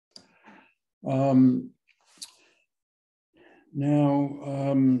Now,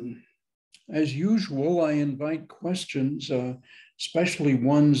 as usual, I invite questions, especially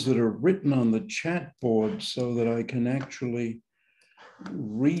ones that are written on the chat board so that I can actually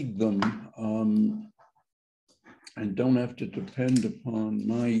read them and don't have to depend upon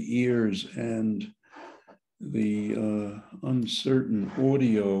my ears and the uncertain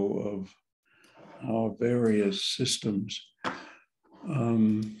audio of our various systems.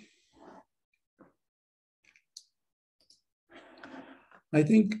 I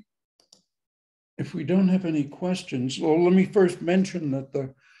think if we don't have any questions, well, let me first mention that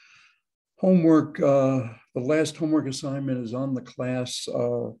the homework, the last homework assignment is on the class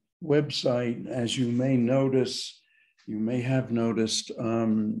website. As you may notice, you may have noticed,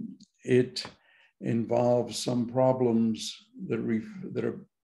 it involves some problems that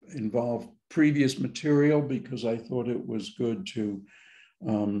involve previous material, because I thought it was good to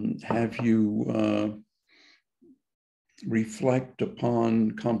have you reflect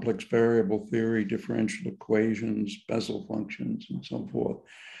upon complex variable theory, differential equations, Bessel functions, and so forth.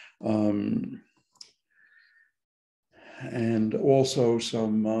 And also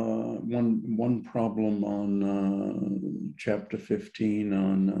some one problem on chapter 15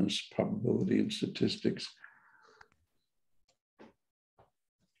 on probability and statistics.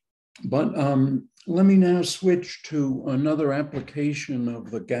 But let me now switch to another application of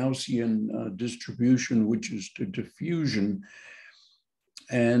the Gaussian distribution, which is to diffusion.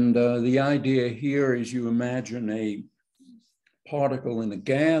 And the idea here is you imagine a particle in a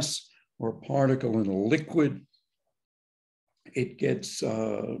gas or a particle in a liquid. It gets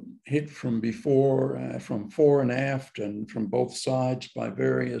hit from before, from fore and aft, and from both sides by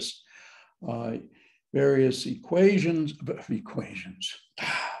various equations,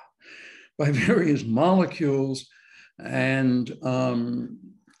 by various molecules. And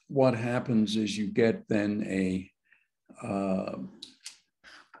what happens is you get then a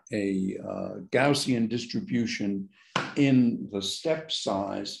Gaussian distribution in the step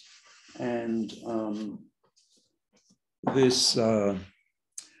size. And this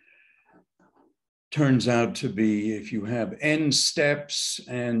turns out to be, if you have n steps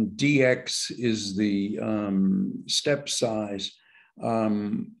and dx is the step size,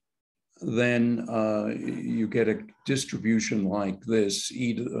 then you get a distribution like this,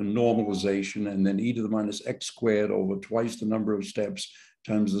 a normalization, and then e to the minus x squared over twice the number of steps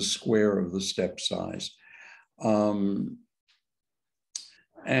times the square of the step size. And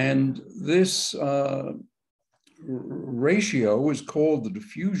this ratio is called the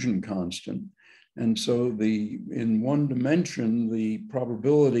diffusion constant. And so in one dimension, the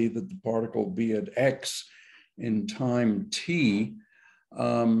probability that the particle be at x in time t,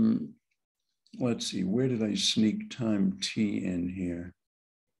 let's see, where did I sneak time t in here?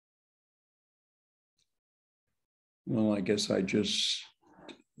 Well, I guess I just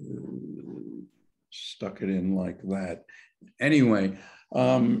stuck it in like that. Anyway,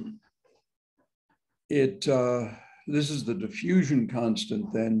 this is the diffusion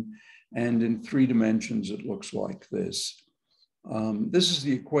constant then, and in 3 dimensions it looks like this. This is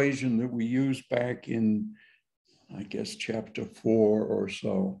the equation that we used back in, I guess, chapter 4 or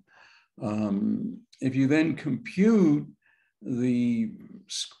so. If you then compute the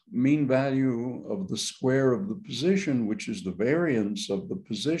mean value of the square of the position, which is the variance of the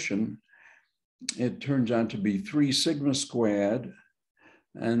position, it turns out to be 3 sigma squared.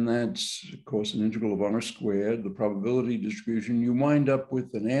 And that's, of course, an integral of r squared, the probability distribution. You wind up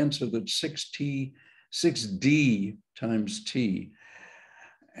with an answer that's 6d times t.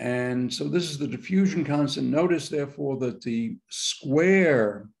 And so this is the diffusion constant. Notice, therefore, that the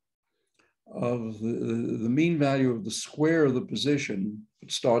square of the mean value of the square of the position,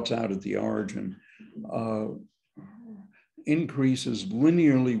 it starts out at the origin, increases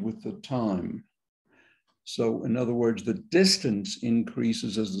linearly with the time. So in other words, the distance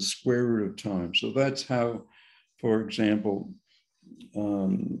increases as the square root of time. So that's how, for example,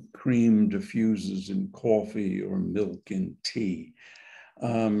 cream diffuses in coffee or milk in tea.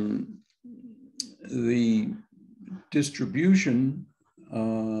 The distribution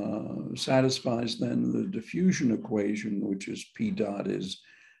satisfies then the diffusion equation, which is P dot is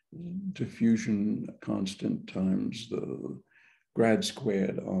diffusion constant times the grad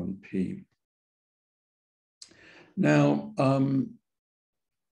squared on P. Now,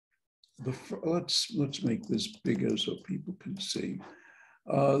 let's make this bigger so people can see.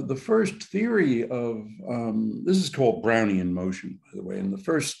 The first theory of, this is called brownian motion, by the way, and the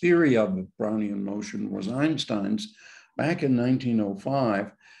first theory of brownian motion was Einstein's back in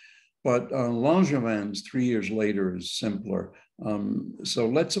 1905, but Langevin's 3 years later is simpler. So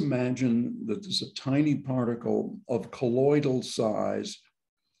let's imagine that there's a tiny particle of colloidal size.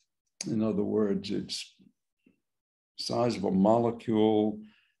 In other words, it's size of a molecule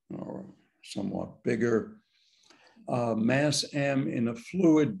or somewhat bigger. Mass m in a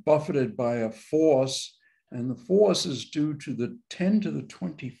fluid buffeted by a force, and the force is due to the 10 to the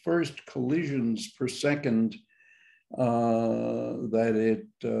 21st collisions per second that it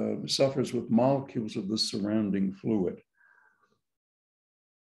suffers with molecules of the surrounding fluid.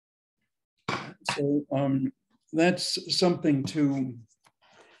 So that's something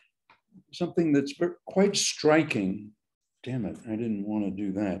that's quite striking. Damn it, I didn't want to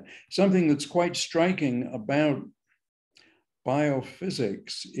do that. Something that's quite striking about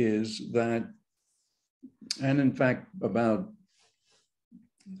biophysics is that, and in fact about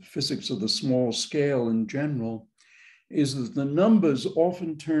physics of the small scale in general, is that the numbers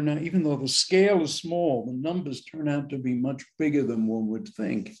often turn out, even though the scale is small, the numbers turn out to be much bigger than one would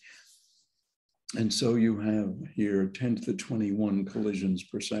think. And so you have here 10 to the 21 collisions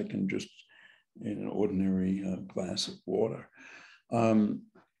per second just in an ordinary glass of water.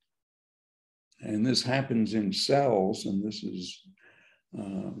 And this happens in cells, and this is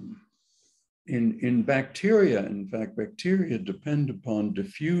in bacteria. In fact, bacteria depend upon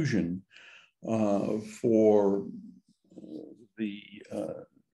diffusion for the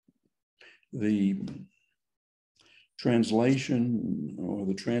translation or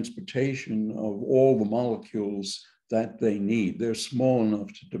the transportation of all the molecules that they need. They're small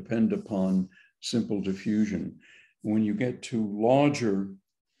enough to depend upon simple diffusion. When you get to larger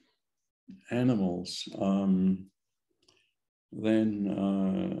animals,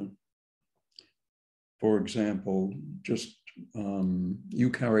 then, for example, just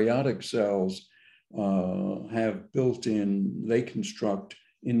eukaryotic cells have built-in, they construct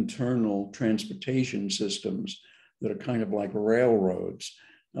internal transportation systems that are kind of like railroads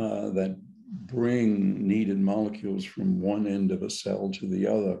that bring needed molecules from one end of a cell to the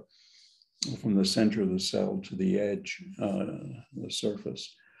other, from the center of the cell to the edge, the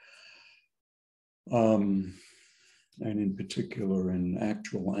surface. And in particular, in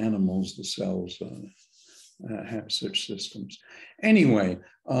actual animals, the cells have such systems. Anyway,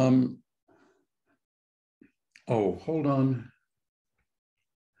 oh, hold on.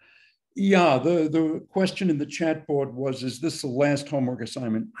 Yeah, the question in the chat board was, is this the last homework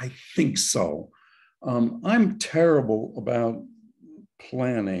assignment? I think so. I'm terrible about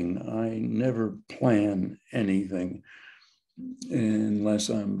planning. I never plan anything unless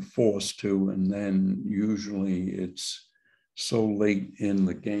I'm forced to, and then usually it's so late in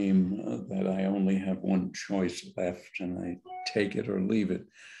the game that I only have one choice left and I take it or leave it.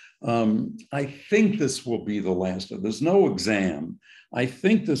 I think this will be the last. There's no exam. I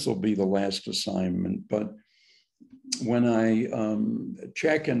think this will be the last assignment, but when I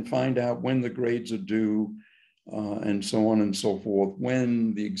check and find out when the grades are due and so on and so forth,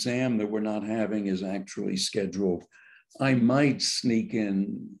 when the exam that we're not having is actually scheduled, I might sneak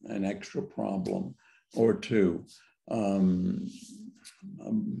in an extra problem or two.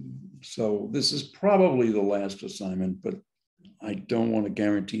 So this is probably the last assignment, but I don't want to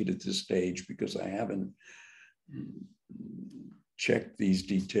guarantee it at this stage because I haven't checked these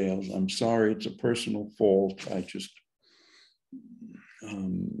details. I'm sorry, it's a personal fault. I just,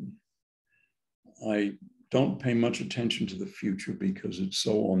 I don't pay much attention to the future because it's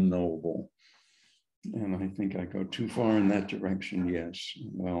so unknowable. And I think I go too far in that direction, yes.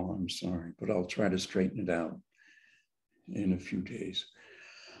 Well, I'm sorry, but I'll try to straighten it out in a few days.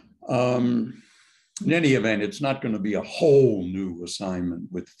 In any event, it's not going to be a whole new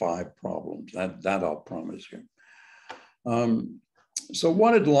assignment with 5 problems. That I'll promise you. So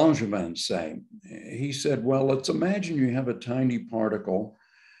what did Langevin say? He said, well, let's imagine you have a tiny particle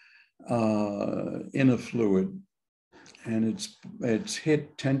in a fluid, and it's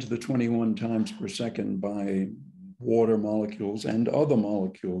hit 10 to the 21 times per second by water molecules and other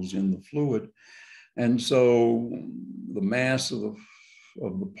molecules in the fluid. And so the mass of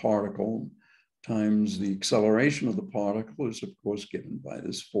the particle times the acceleration of the particle is, of course, given by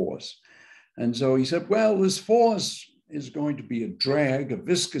this force. And so he said, well, this force is going to be a drag, a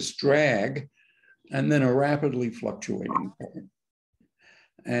viscous drag, and then a rapidly fluctuating part.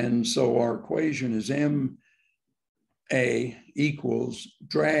 And so our equation is ma equals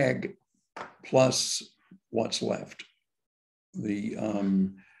drag plus what's left, the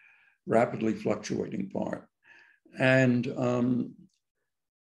rapidly fluctuating part. And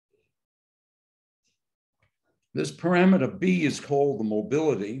this parameter B is called the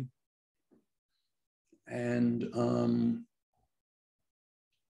mobility. And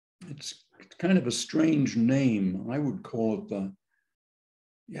it's kind of a strange name. I would call it the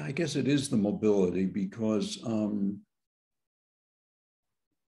Yeah, I guess it is the mobility because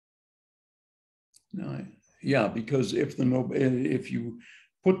no, yeah, because if you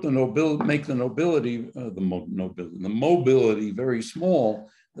put the nobility, make the nobility, the mobility very small,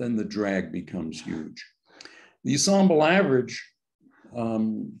 then the drag becomes huge. The ensemble average, by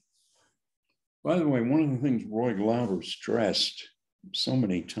the way, one of the things Roy Glauber stressed so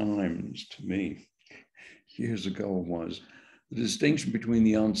many times to me years ago was the distinction between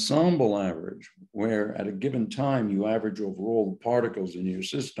the ensemble average, where at a given time you average over all the particles in your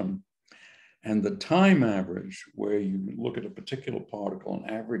system, and the time average, where you look at a particular particle and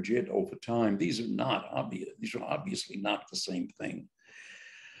average it over time. These are not obvious. These are obviously not the same thing.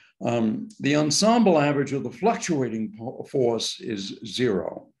 The ensemble average of the fluctuating force is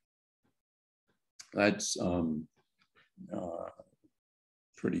 0. That's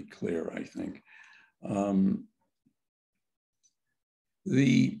pretty clear, I think.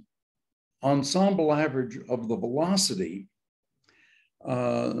 The ensemble average of the velocity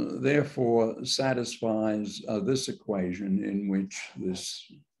therefore satisfies this equation in which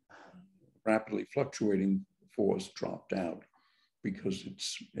this rapidly fluctuating force dropped out because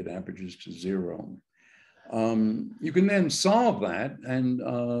it averages to 0. You can then solve that, and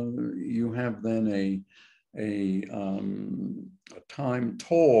you have then a time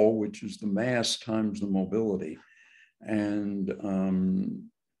tau, which is the mass times the mobility. And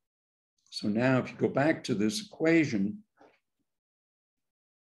so now if you go back to this equation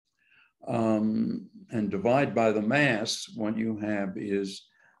and divide by the mass, what you have is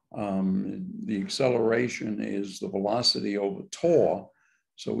the acceleration is the velocity over tau.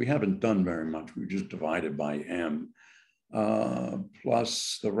 So we haven't done very much. We just divided by m,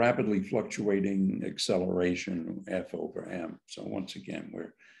 plus the rapidly fluctuating acceleration f over m. So once again,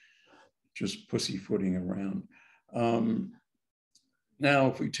 we're just pussyfooting around. Now,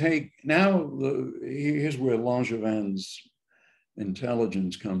 if we take, here's where Langevin's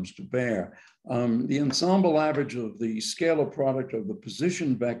intelligence comes to bear. The ensemble average of the scalar product of the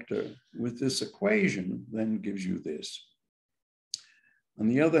position vector with this equation then gives you this. On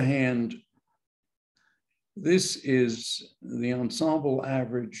the other hand, this is the ensemble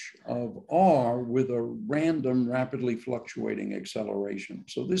average of R with a random rapidly fluctuating acceleration.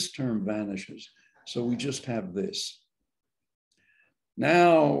 So this term vanishes. So we just have this.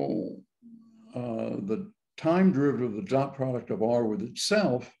 Now, the time derivative of the dot product of R with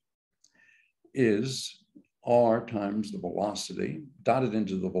itself is R times the velocity, dotted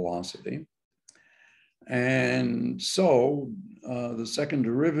into the velocity. And so the second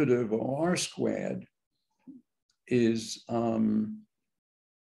derivative of R squared is,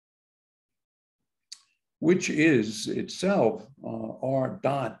 which is itself R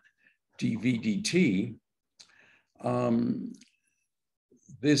dot dv dt.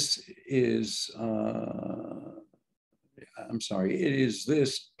 This is, I'm sorry, it is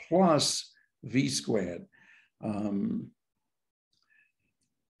this plus v squared.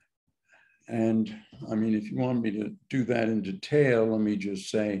 And I mean, if you want me to do that in detail, let me just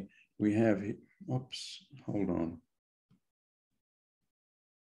say we have, oops, hold on.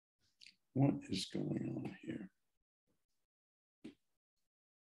 What is going on here?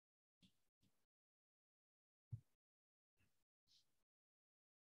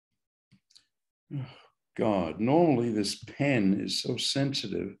 Oh, God, normally this pen is so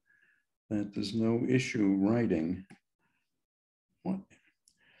sensitive that there's no issue writing. What?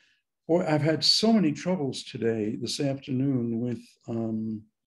 Boy, I've had so many troubles today, this afternoon, with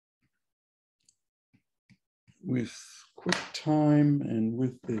QuickTime and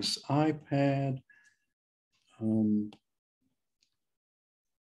with this iPad.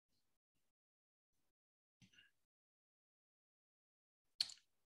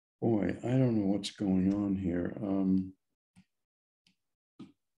 Boy, I don't know what's going on here.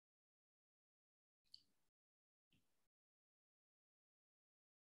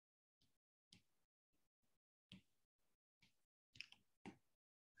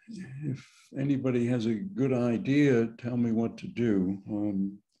 If anybody has a good idea, tell me what to do.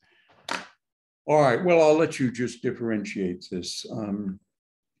 All right, well, I'll let you just differentiate this. And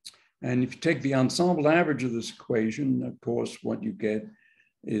if you take the ensemble average of this equation, of course, what you get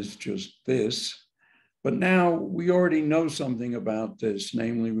is just this. But now we already know something about this.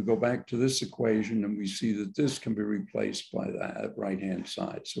 Namely, we go back to this equation and we see that this can be replaced by that right-hand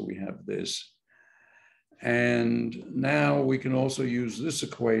side. So we have this. And now we can also use this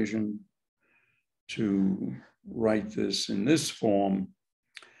equation to write this in this form.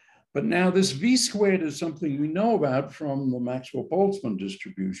 But now this v squared is something we know about from the Maxwell-Boltzmann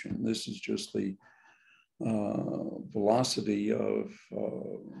distribution. This is just the velocity of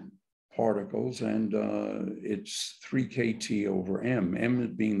particles, and it's 3 kT over m,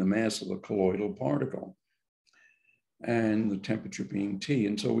 m being the mass of the colloidal particle, and the temperature being T.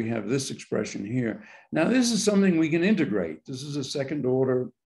 And so we have this expression here. Now, this is something we can integrate. This is a second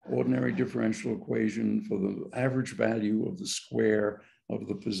order ordinary differential equation for the average value of the square of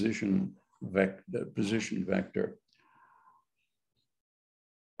the position vector.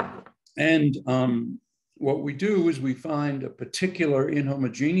 And what we do is we find a particular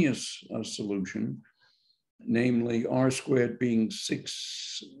inhomogeneous solution, namely r squared being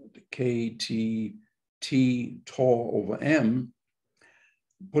 6 kT T tau over m.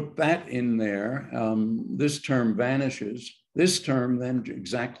 Put that in there. This term vanishes. This term then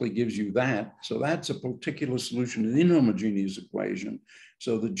exactly gives you that. So that's a particular solution to the inhomogeneous equation.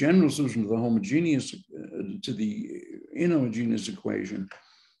 So the general solution to the inhomogeneous equation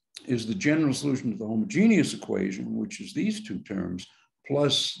is the general solution to the homogeneous equation, which is these two terms,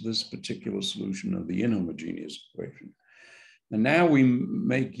 plus this particular solution of the inhomogeneous equation. And now we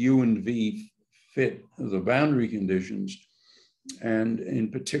make U and V fit the boundary conditions. And in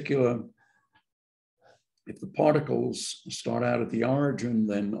particular, if the particles start out at the origin,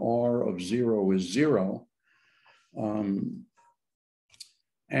 then R of 0 is 0.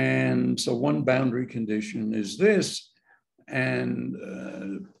 And so one boundary condition is this. And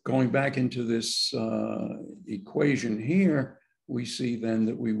going back into this equation here, we see then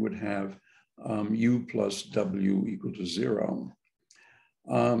that we would have U plus W equal to 0.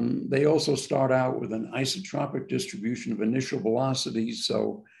 They also start out with an isotropic distribution of initial velocities.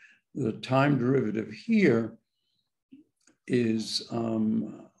 So the time derivative here is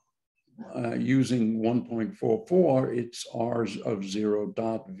using 1.44, it's R of 0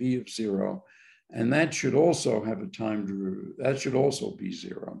 dot V of 0. And that should also have a time derivative. That should also be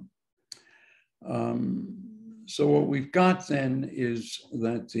 0. So what we've got then is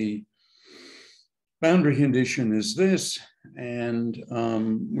that the boundary condition is this, and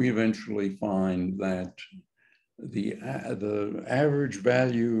we eventually find that the average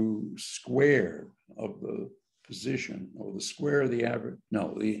value squared of the position, or the square of the average,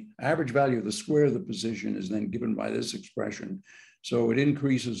 no, the average value of the square of the position is then given by this expression. So it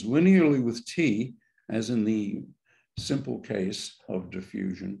increases linearly with T, as in the simple case of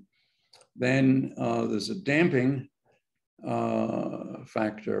diffusion. Then there's a damping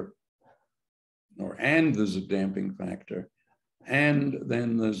factor, and there's a damping factor, and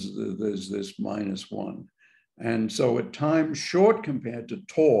then there's this -1. And so at time short compared to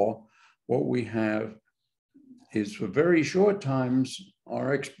tau, what we have is for very short times,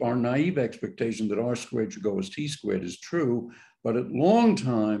 our naive expectation that R squared should go as T squared is true, but at long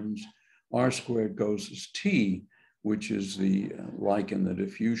times, R squared goes as T, which is like in the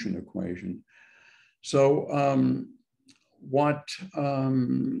diffusion equation. So what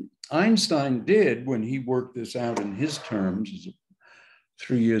Einstein did when he worked this out in his terms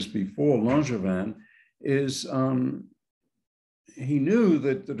 3 years before Langevin is he knew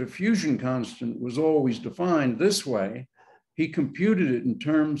that the diffusion constant was always defined this way. He computed it in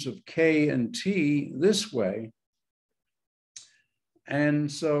terms of K and T this way.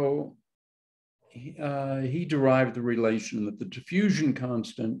 And so he derived the relation that the diffusion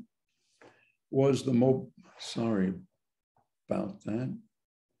constant was the sorry about that.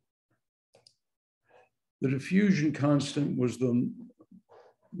 The diffusion constant was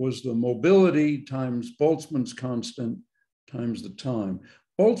the mobility times Boltzmann's constant times the time.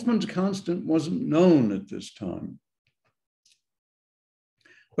 Boltzmann's constant wasn't known at this time.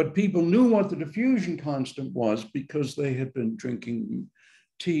 But people knew what the diffusion constant was because they had been drinking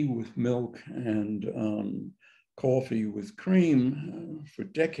tea with milk and coffee with cream for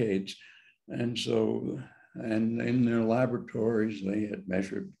decades. And so, and in their laboratories, they had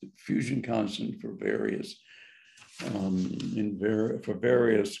measured the diffusion constant for various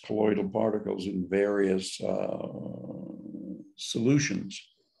various colloidal particles in various solutions,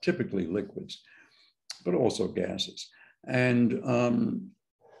 typically liquids, but also gases. And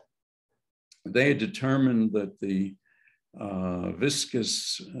they had determined that the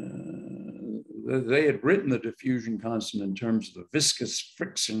viscous, they had written the diffusion constant in terms of the viscous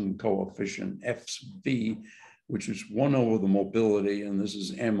friction coefficient, Fv, which is 1 over the mobility, and this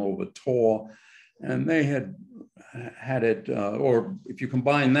is m over tau. And they had it, or if you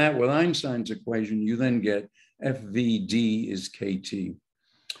combine that with Einstein's equation, you then get Fvd is kT.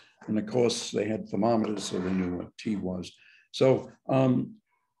 And of course, they had thermometers, so they knew what T was. So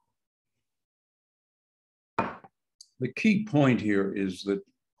the key point here is that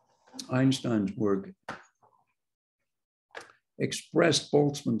Einstein's work expressed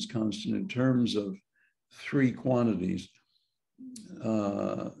Boltzmann's constant in terms of three quantities,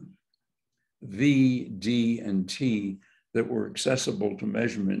 V, D, and T, that were accessible to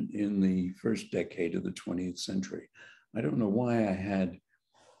measurement in the first decade of the 20th century. I don't know why I had,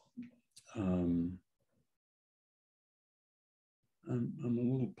 I'm a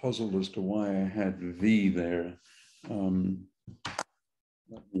little puzzled as to why I had V there. Let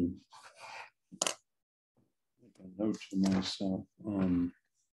me make a note to myself.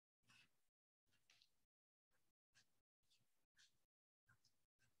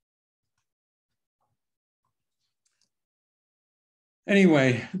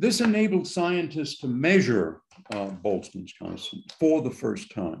 Anyway, this enabled scientists to measure Boltzmann's constant for the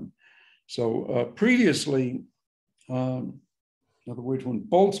first time. So previously, in other words, when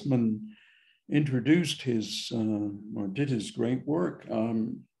Boltzmann introduced his, or did his great work,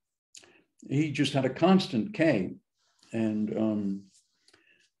 he just had a constant K, and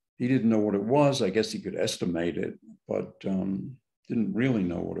he didn't know what it was. I guess he could estimate it, but didn't really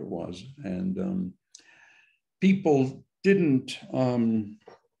know what it was. And people didn't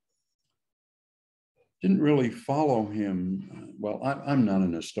really follow him. Well, I'm not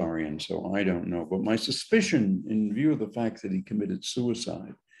an historian, so I don't know, but my suspicion, in view of the fact that he committed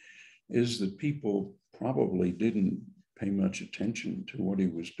suicide, is that people probably didn't pay much attention to what he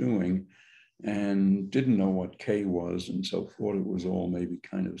was doing and didn't know what K was, and so thought it was all maybe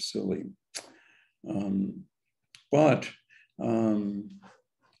kind of silly.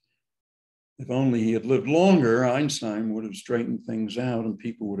 If only he had lived longer, Einstein would have straightened things out and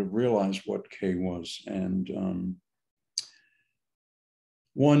people would have realized what K was. And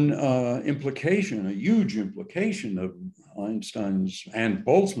one implication, a huge implication of Einstein's and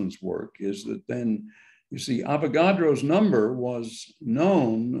Boltzmann's work is that then, you see, Avogadro's number was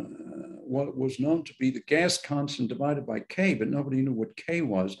known, what was known to be the gas constant divided by K, but nobody knew what K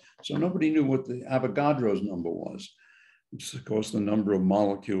was. So nobody knew what the Avogadro's number was. It's, of course, the number of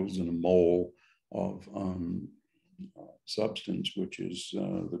molecules in a mole of substance, which is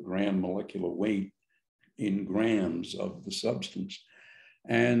the gram molecular weight in grams of the substance.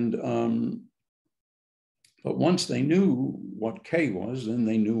 And, but once they knew what K was, then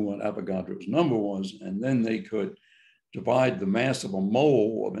they knew what Avogadro's number was, and then they could divide the mass of a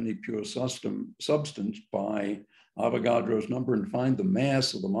mole of any pure substance by Avogadro's number and find the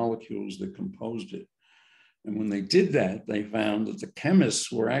mass of the molecules that composed it. And when they did that, they found that the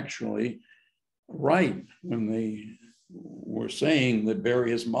chemists were actually right when they were saying that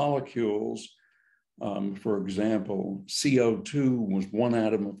various molecules, for example, CO2 was 1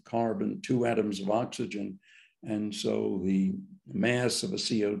 atom of carbon, 2 atoms of oxygen. And so the mass of a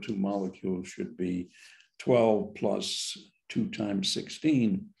CO2 molecule should be 12 plus 2 times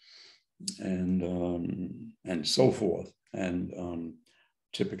 16 and so forth. And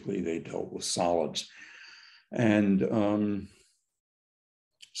typically they dealt with solids. And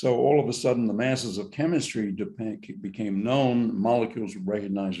so all of a sudden, the masses of chemistry became known. Molecules were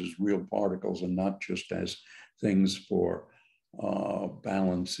recognized as real particles and not just as things for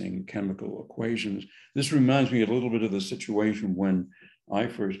balancing chemical equations. This reminds me a little bit of the situation when I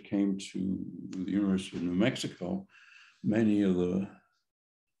first came to the University of New Mexico. Many of the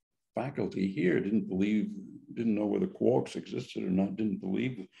faculty here didn't know whether quarks existed or not, didn't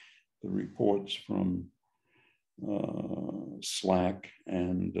believe the reports from SLAC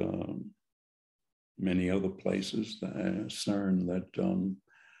and many other places, CERN, that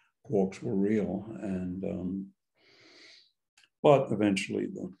quarks were real. And but eventually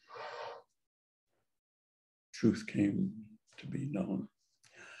the truth came to be known.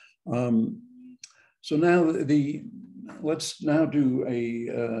 So now let's now do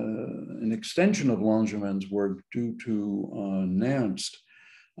an extension of Langevin's work due to Nernst.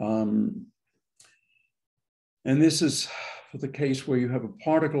 And this is for the case where you have a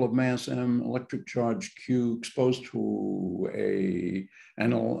particle of mass m, electric charge q, exposed to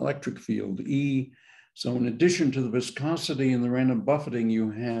an electric field E. So in addition to the viscosity and the random buffeting,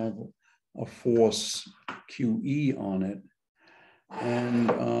 you have a force QE on it. And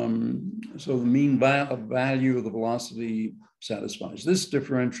so the mean value of the velocity satisfies this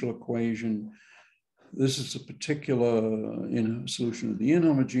differential equation. This is a particular solution of the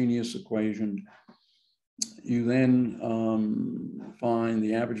inhomogeneous equation. You then find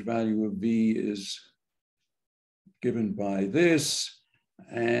the average value of V is given by this,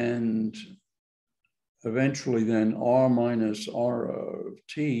 and eventually then R minus R of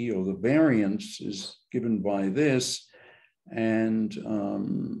T, or the variance, is given by this, and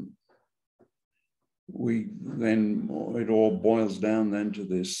it all boils down then to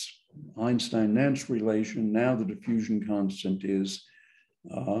this Einstein-Nernst relation. Now the diffusion constant is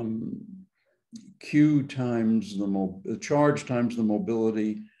Q times the charge times the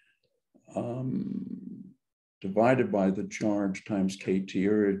mobility divided by the charge times KT,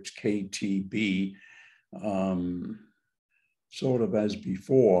 or it's KTB, sort of as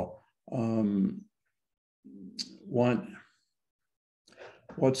before.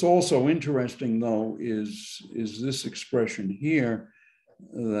 What's also interesting, though, is this expression here,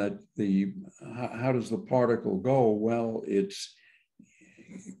 that how does the particle go? Well, it's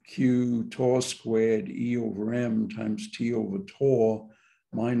Q tau squared E over M times T over tau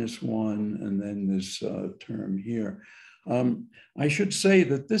minus 1, and then this term here. I should say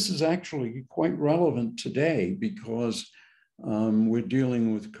that this is actually quite relevant today because we're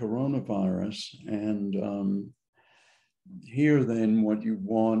dealing with coronavirus, and here then what you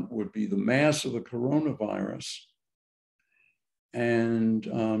want would be the mass of the coronavirus, and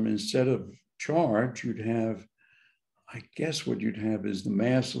instead of charge, you'd have, I guess what you'd have is the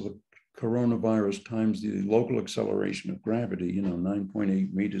mass of the coronavirus times the local acceleration of gravity,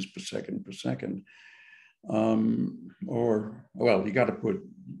 9.8 meters per second. Or, well, you got to put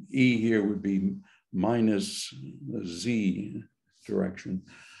E here would be minus the Z direction.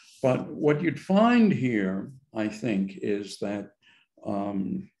 But what you'd find here, I think, is that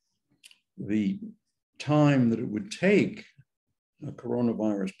the time that it would take a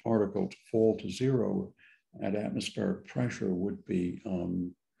coronavirus particle to fall to zero at atmospheric pressure would be a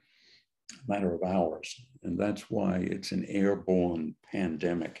matter of hours. And that's why it's an airborne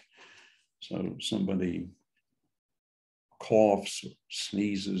pandemic. So somebody coughs,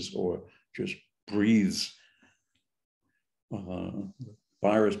 sneezes, or just breathes,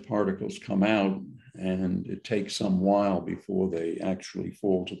 virus particles come out, and it takes some while before they actually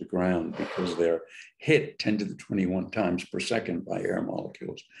fall to the ground because they're hit 10 to the 21 times per second by air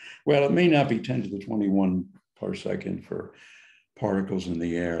molecules. Well, it may not be 10 to the 21 per second for particles in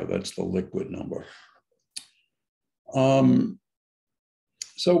the air. That's the liquid number.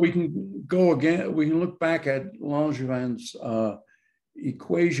 So we can go again, we can look back at Langevin's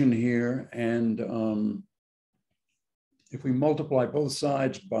equation here, and if we multiply both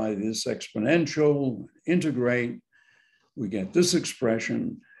sides by this exponential, integrate, we get this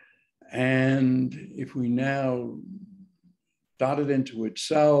expression. And if we now dot it into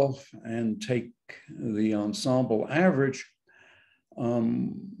itself and take the ensemble average,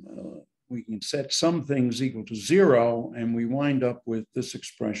 we can set some things equal to 0, and we wind up with this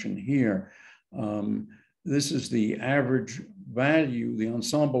expression here. This is the average value, the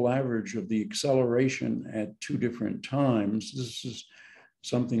ensemble average of the acceleration at 2 different times. This is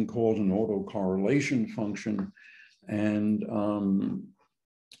something called an autocorrelation function. And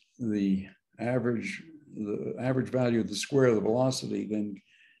the average value of the square of the velocity then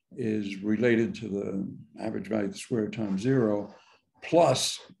is related to the average value of the square times 0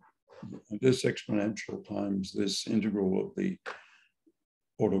 plus this exponential times this integral of the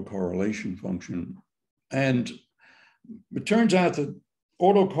autocorrelation function. And it turns out that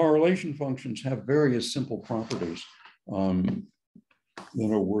autocorrelation functions have various simple properties that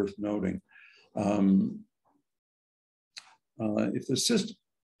are worth noting. If the system,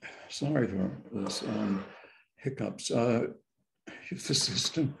 sorry for this hiccups, if the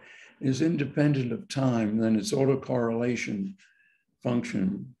system is independent of time, then its autocorrelation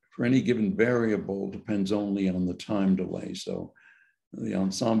function for any given variable depends only on the time delay. So the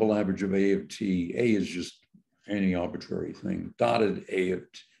ensemble average of A of t, A is just any arbitrary thing. Dotted A of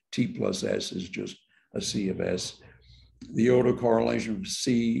t plus S is just a C of S. The autocorrelation of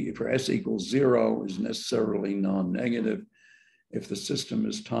C for S equals 0 is necessarily non-negative. If the system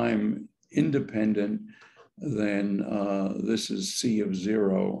is time independent, then this is C of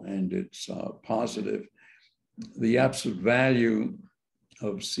 0 and it's positive. The absolute value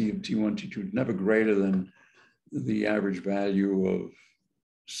of C of T1, T2 is never greater than the average value of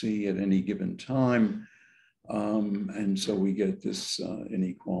C at any given time. And so we get this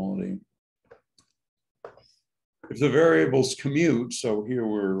inequality. If the variables commute, so here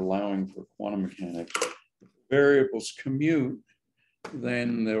we're allowing for quantum mechanics, if variables commute,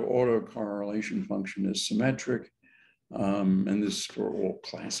 then their autocorrelation function is symmetric. And this for all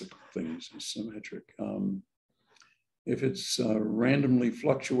classical things is symmetric. If it's randomly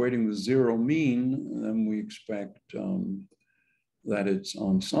fluctuating with 0 mean, then we expect that its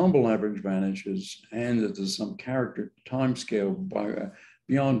ensemble average vanishes and that there's some character timescale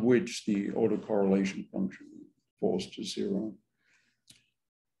beyond which the autocorrelation function falls to 0.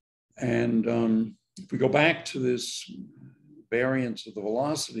 And if we go back to this variance of the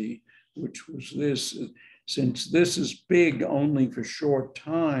velocity, which was this, since this is big only for short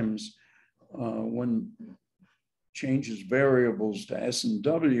times, when changes variables to S and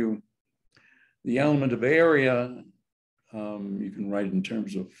W, The element of area, you can write in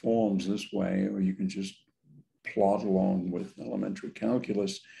terms of forms this way, or you can just plot along with elementary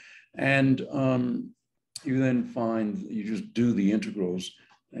calculus. And you then find, you just do the integrals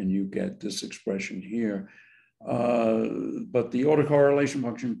and you get this expression here. But the autocorrelation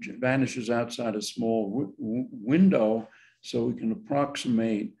function vanishes outside a small window, so we can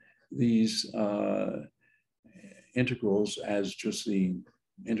approximate these integrals as just the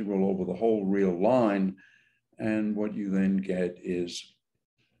integral over the whole real line. And what you then get is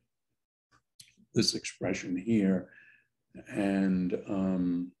this expression here.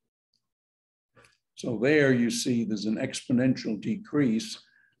 And so there you see there's an exponential decrease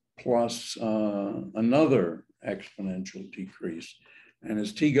plus another exponential decrease. And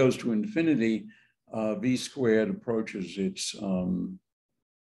as t goes to infinity, v squared approaches its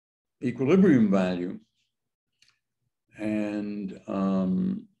equilibrium value. And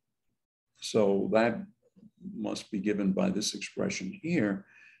so that must be given by this expression here.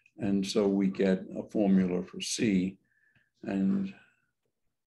 And so we get a formula for C. And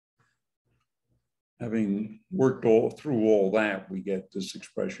having worked through all that, we get this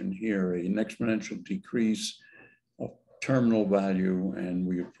expression here, an exponential decrease of terminal value, and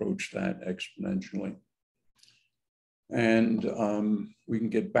we approach that exponentially. And we can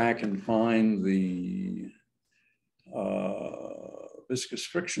get back and find the viscous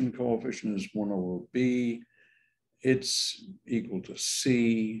friction coefficient is 1 over B. It's equal to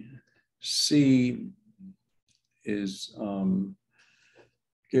C. C is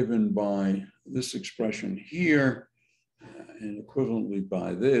given by this expression here and equivalently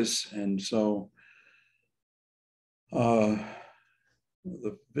by this. And so the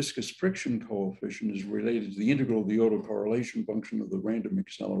viscous friction coefficient is related to the integral of the autocorrelation function of the random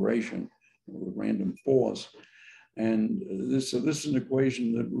acceleration or the random force. And so this is an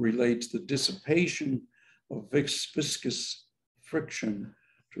equation that relates the dissipation of viscous friction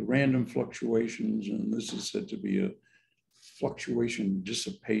to random fluctuations, and this is said to be a fluctuation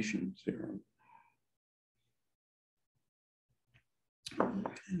dissipation theorem.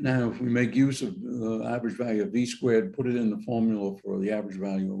 Now, if we make use of the average value of v squared, put it in the formula for the average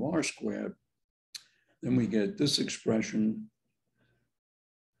value of r squared, then we get this expression.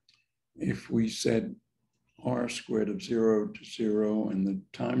 If we set r squared of 0 to 0 and the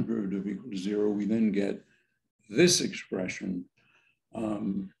time derivative equal to 0, we then get this expression,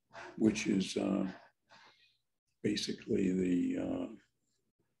 which is basically the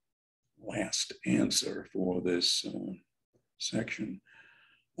last answer for this section.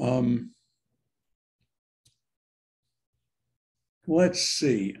 Let's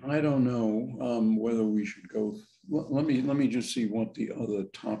see. I don't know whether we should go. Let me just see what the other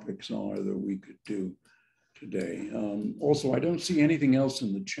topics are that we could do today. Also, I don't see anything else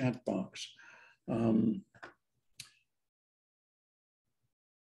in the chat box.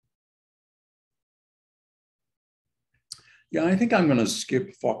 Yeah, I think I'm going to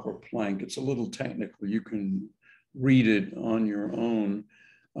skip Fokker-Planck. It's a little technical. You can read it on your own.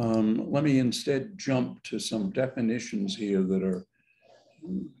 Let me instead jump to some definitions here that are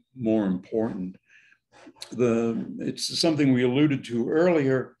more important. It's something we alluded to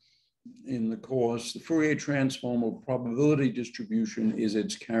earlier in the course. The Fourier transform of probability distribution is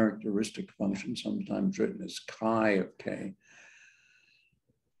its characteristic function, sometimes written as chi of k.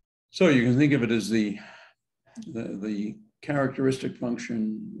 So you can think of it as the characteristic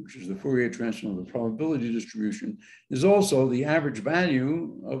function, which is the Fourier transform of the probability distribution, is also the average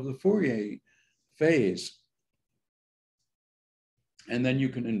value of the Fourier phase. And then you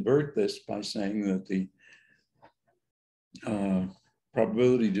can invert this by saying that the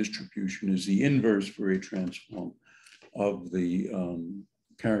probability distribution is the inverse Fourier transform of the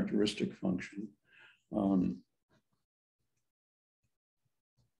characteristic function.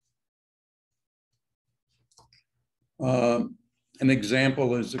 An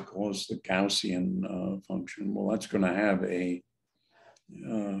example is, of course, the Gaussian function. Well, that's going to have a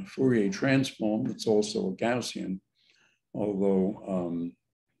Fourier transform that's also a Gaussian, although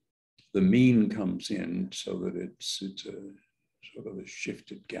the mean comes in so that it's a sort of a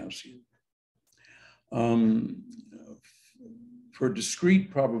shifted Gaussian. For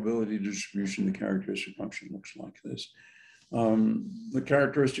discrete probability distribution, the characteristic function looks like this. The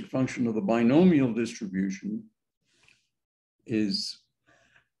characteristic function of the binomial distribution is,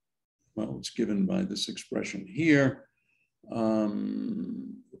 well, it's given by this expression here.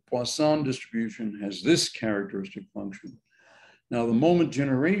 The Poisson distribution has this characteristic function. Now, the moment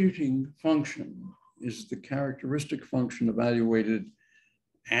generating function is the characteristic function evaluated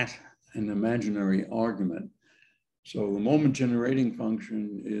at an imaginary argument. So the moment generating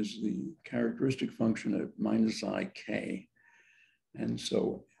function is the characteristic function at minus ik. And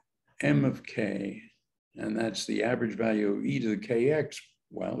so m of k, and that's the average value of e to the kx.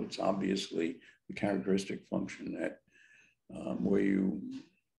 Well, it's obviously the characteristic function at where you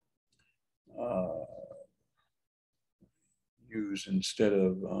use, instead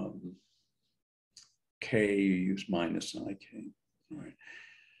of k, you use minus ik. All right.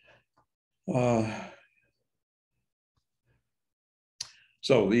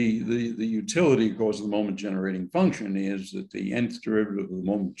 So the utility, of course, of the moment generating function is that the nth derivative of the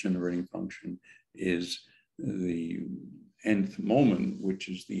moment generating function is the nth moment, which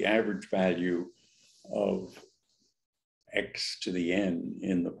is the average value of x to the n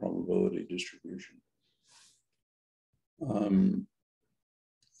in the probability distribution.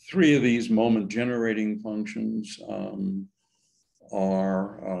 Three of these moment generating functions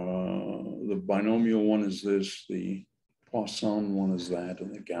are the binomial one is this, the Poisson one is that,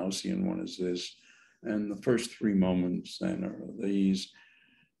 and the Gaussian one is this. And the first three moments then are these.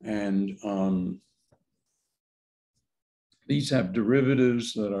 And these have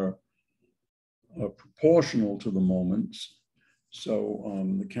derivatives that are proportional to the moments. So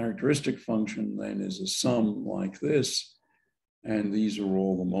the characteristic function then is a sum like this. And these are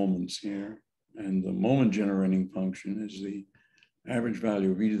all the moments here. And the moment generating function is the average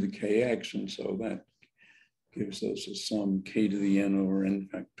value of e to the kx. And so that gives us a sum k to the n over n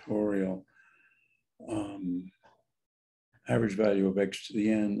factorial, average value of x to the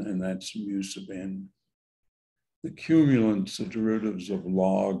n, and that's mu sub n. The cumulants, the derivatives of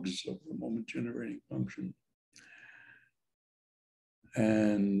logs of the moment generating function.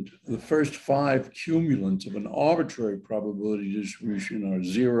 And the first five cumulants of an arbitrary probability distribution are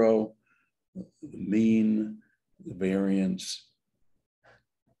 0, the mean, the variance,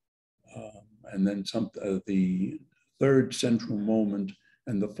 and then the third central moment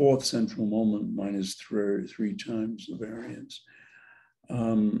and the fourth central moment minus three times the variance.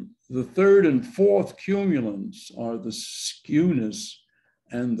 The third and fourth cumulants are the skewness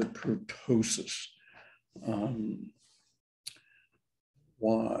and the kurtosis.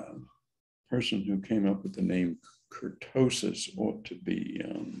 The person who came up with the name kurtosis ought to be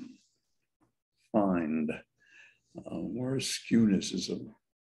fined, whereas skewness is a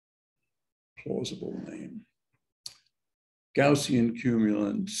plausible name. Gaussian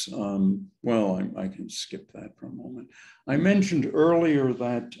cumulants, well, I can skip that for a moment. I mentioned earlier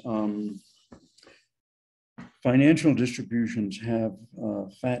that financial distributions have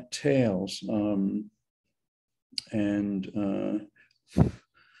fat tails, and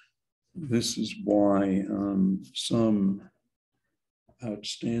this is why some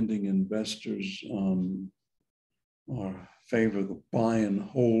outstanding investors favor the buy and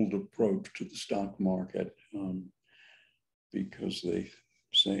hold approach to the stock market, because they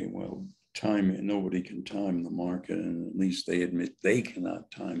say, well, nobody can time the market, and at least they admit they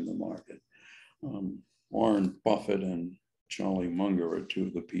cannot time the market. Warren Buffett and Charlie Munger are two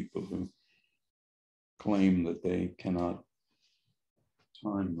of the people who claim that they cannot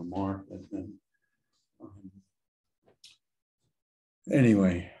time the market. And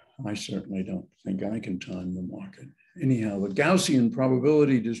anyway, I certainly don't think I can time the market. Anyhow, the Gaussian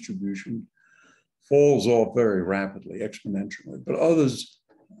probability distribution falls off very rapidly, exponentially, but others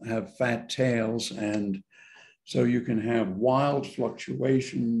have fat tails, and so you can have wild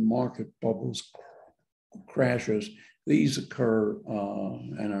fluctuation, market bubbles, crashes. These occur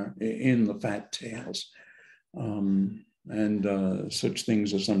and are in the fat tails. And such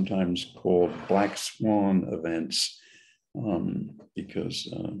things are sometimes called black swan events,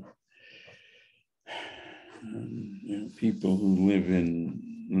 because people who live in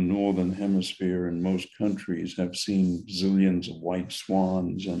the Northern Hemisphere in most countries have seen zillions of white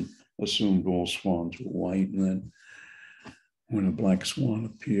swans and assumed all swans were white. And then when a black swan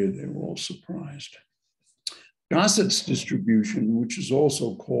appeared, they were all surprised. Gosset's distribution, which is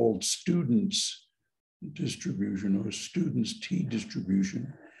also called student's distribution or student's T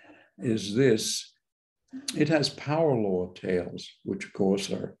distribution, is this. It has power law tails, which of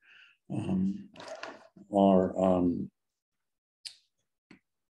course are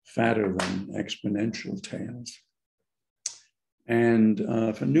fatter than exponential tails. And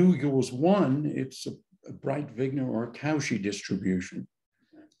for nu equals 1, it's a Bright-Wigner or a Cauchy distribution.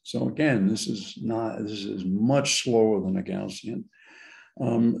 So again, this is much slower than a Gaussian.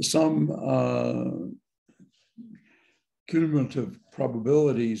 Some cumulative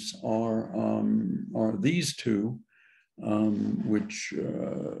probabilities are these two, which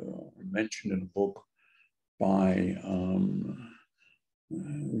are mentioned in a book by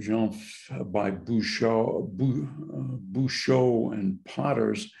by Bouchot and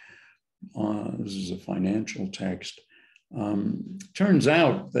Potters. This is a financial text. Turns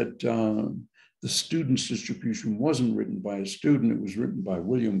out that the student's distribution wasn't written by a student. It was written by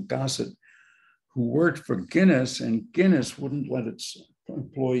William Gossett, who worked for Guinness, and Guinness wouldn't let its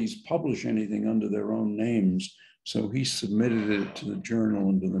employees publish anything under their own names. So he submitted it to the journal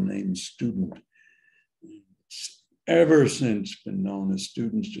under the name Student. It's ever since been known as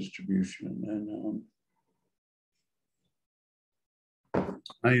student's distribution. And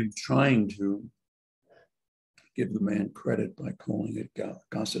I am trying to give the man credit by calling it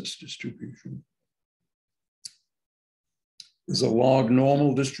Gossett's distribution. There's a log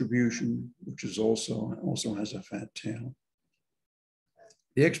normal distribution, which is also has a fat tail.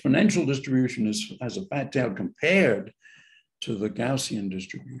 The exponential distribution has a fat tail compared to the Gaussian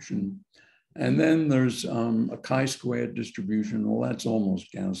distribution. And then there's a chi-squared distribution. Well, that's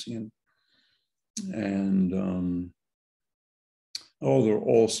almost Gaussian. And there are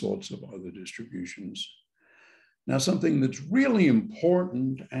all sorts of other distributions. Now, something that's really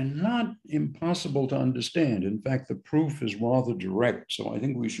important and not impossible to understand. In fact, the proof is rather direct, so I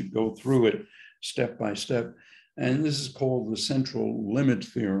think we should go through it step by step. And this is called the central limit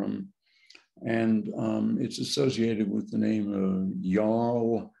theorem. And it's associated with the name of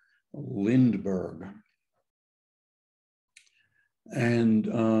Jarl Lindbergh. And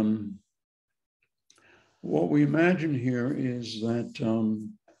what we imagine here is that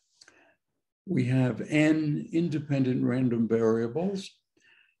we have n independent random variables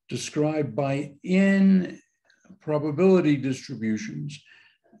described by n probability distributions.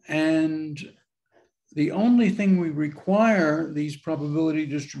 And the only thing we require these probability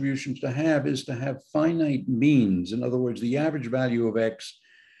distributions to have is to have finite means. In other words, the average value of x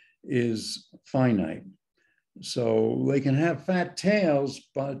is finite. So they can have fat tails,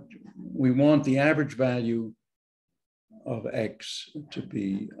 but we want the average value of x to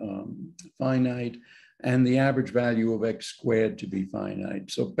be finite and the average value of x squared to be finite.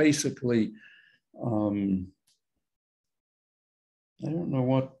 So basically, I don't know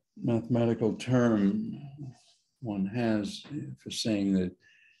what mathematical term one has for saying that,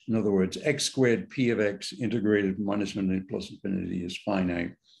 in other words, x squared p of x integrated from minus infinity plus infinity is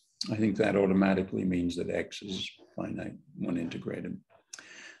finite. I think that automatically means that x is finite when integrated.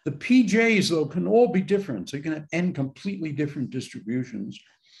 The PJs, though, can all be different. So you can have n completely different distributions.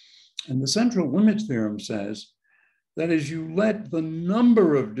 And the central limit theorem says that as you let the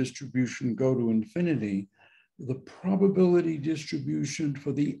number of distribution go to infinity, the probability distribution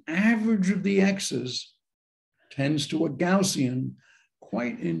for the average of the x's tends to a Gaussian,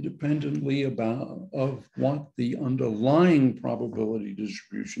 quite independently of what the underlying probability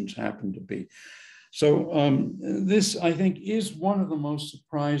distributions happen to be. So this, I think, is one of the most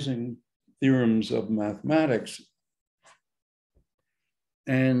surprising theorems of mathematics.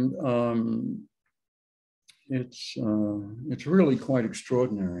 And it's really quite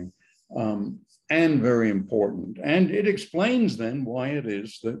extraordinary and very important. And it explains then why it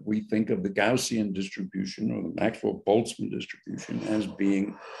is that we think of the Gaussian distribution or the Maxwell-Boltzmann distribution as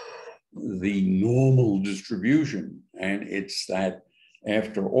being the normal distribution. And it's that,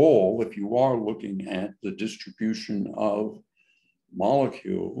 after all, if you are looking at the distribution of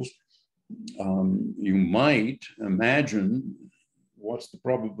molecules, you might imagine what's the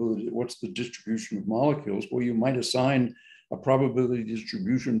probability, what's the distribution of molecules? Well, you might assign a probability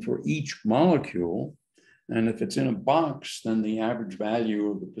distribution for each molecule. And if it's in a box, then the average value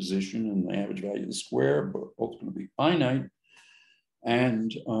of the position and the average value of the square are both going to be finite.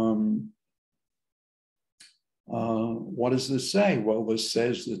 And what does this say? Well, this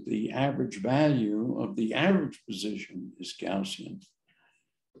says that the average value of the average position is Gaussian.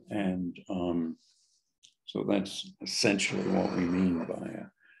 And so that's essentially what we mean by a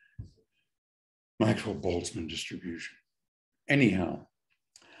Maxwell-Boltzmann distribution. Anyhow,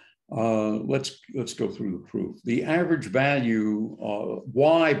 let's go through the proof. The average value,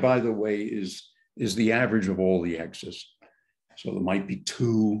 y, by the way, is the average of all the x's. So there might be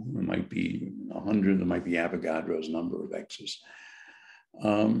 2, there might be 100, there might be Avogadro's number of x's.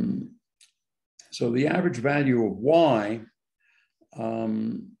 So the average value of y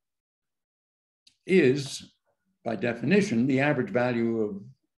is, by definition, the average value of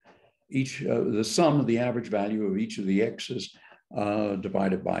each, the sum of the average value of each of the x's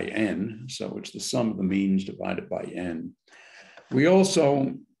divided by n. So it's the sum of the means divided by n. We're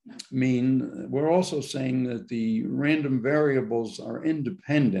also saying that the random variables are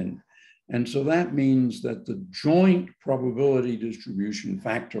independent. And so that means that the joint probability distribution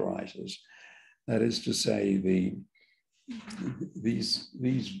factorizes. That is to say, the these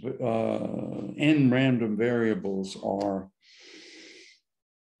n random variables are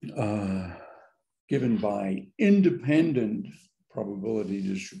given by independent probability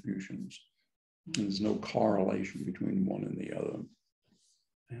distributions. There's no correlation between one and the other.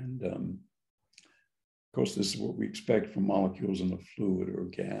 And of course, this is what we expect from molecules in a fluid or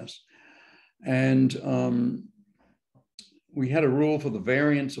gas. And we had a rule for the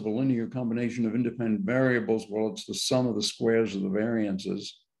variance of a linear combination of independent variables. Well, it's the sum of the squares of the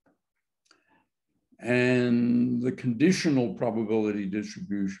variances. And the conditional probability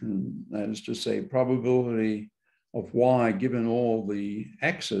distribution, that is to say, probability of y given all the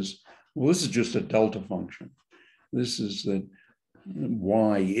x's, well, this is just a delta function. This is that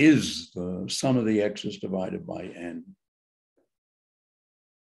y is the sum of the x's divided by n.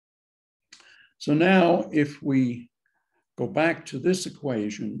 So now if we go back to this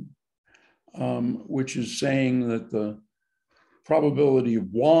equation, which is saying that the probability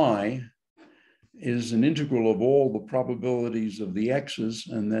of y is an integral of all the probabilities of the x's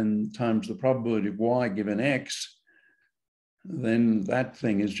and then times the probability of y given x, then that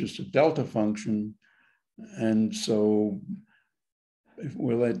thing is just a delta function. And so if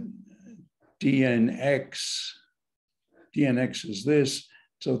we'll let dnx is this,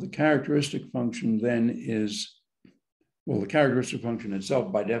 so the characteristic function then is, well, the characteristic function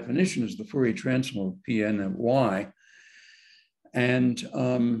itself by definition is the Fourier transform of Pn at y. And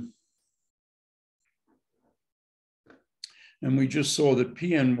we just saw that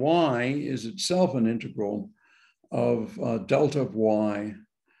Pny is itself an integral of delta of y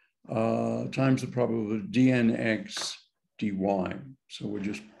times the probability of dnx dy. So we're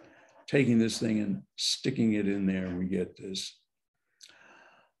just taking this thing and sticking it in there and we get this.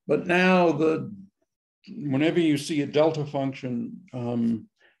 But now whenever you see a delta function,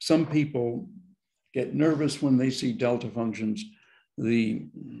 some people get nervous when they see delta functions.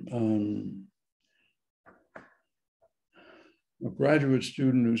 A graduate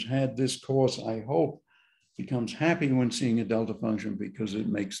student who's had this course, I hope, becomes happy when seeing a delta function because it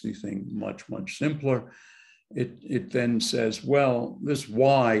makes the thing much, much simpler. It then says, well, this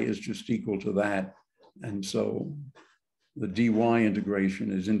y is just equal to that. And so the dy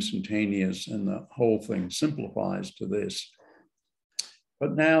integration is instantaneous and the whole thing simplifies to this.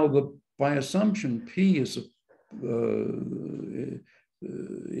 But now by assumption, P is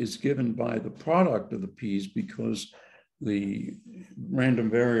given by the product of the P's because the random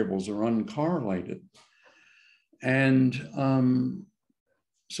variables are uncorrelated. And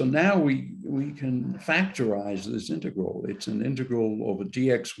so now we can factorize this integral. It's an integral over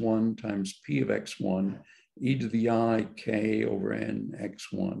dx1 times P of x1 e to the I k over n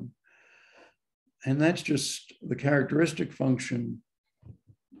x1. And that's just the characteristic function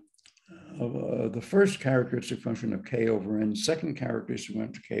of the first characteristic function of k over n, second characteristic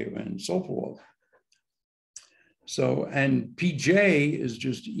function of k over n, and so forth. So, and Pj is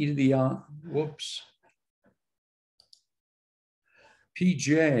just e to the I, whoops.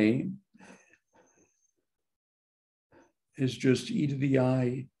 Pj is just e to the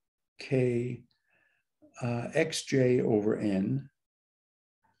I k xj over n,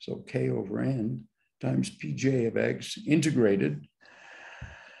 so k over n times pj of x integrated.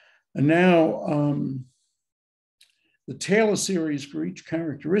 And now the Taylor series for each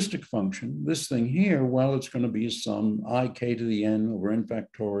characteristic function, this thing here, well, it's going to be a sum I k to the n over n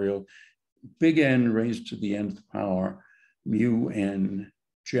factorial, big N raised to the nth power, mu n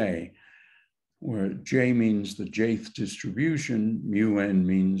j, where j means the jth distribution, mu n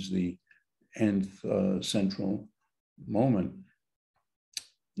means the nth central moment.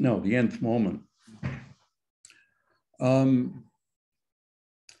 No, the nth moment.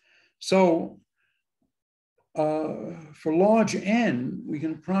 For large n, we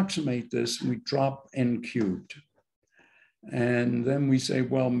can approximate this and we drop n cubed. And then we say,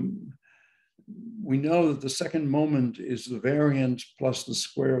 well, we know that the second moment is the variance plus the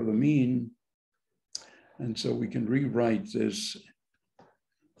square of the mean. And so we can rewrite this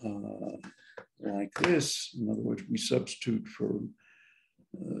like this. In other words, we substitute for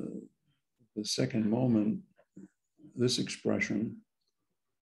the second moment, this expression.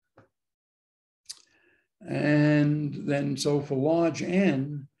 And then, so for large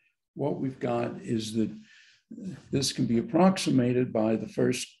n, what we've got is that this can be approximated by the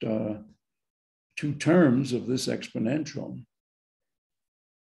first two terms of this exponential.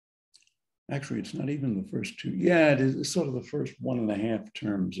 Actually, it's not even the first two. Yeah, it is. It's sort of the first 1.5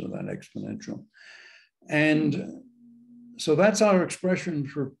 terms of that exponential. And so that's our expression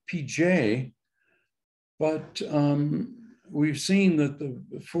for Pj. But we've seen that the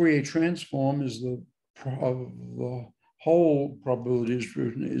Fourier transform is the whole probability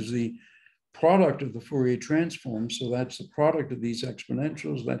distribution is the product of the Fourier transform. So that's the product of these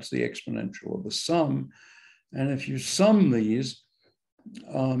exponentials. That's the exponential of the sum. And if you sum these,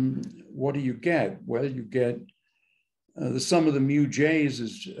 what do you get? Well, you get the sum of the mu j's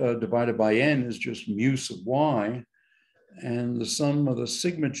is divided by n is just mu sub y. And the sum of the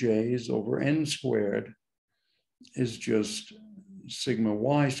sigma j's over n squared is just sigma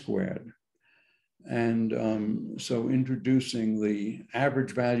y squared. And so introducing the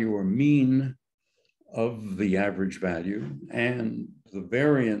average value or mean of the average value and the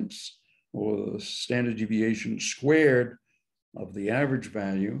variance or the standard deviation squared of the average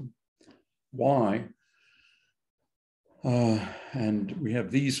value, y, and we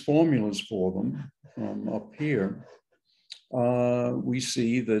have these formulas for them from up here, we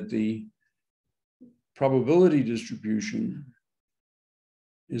see that the probability distribution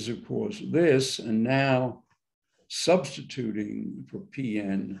is, of course, this, and now substituting for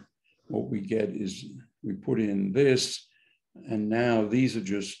Pn, what we get is we put in this, and now this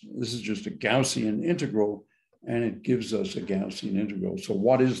is just a Gaussian integral, and it gives us a Gaussian integral. So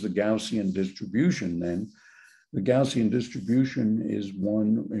what is the Gaussian distribution then? The Gaussian distribution is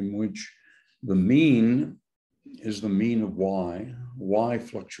one in which the mean is the mean of y. Y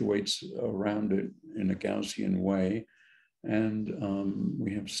fluctuates around it in a Gaussian way. And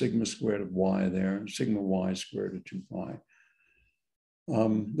we have sigma squared of y there, sigma y squared of 2 pi.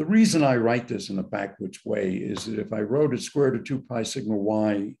 The reason I write this in a backwards way is that if I wrote it square root of 2 pi sigma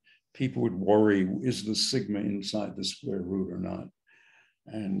y, people would worry, is the sigma inside the square root or not?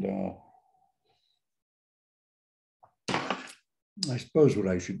 And I suppose what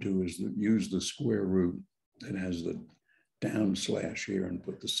I should do is use the square root that has the down slash here and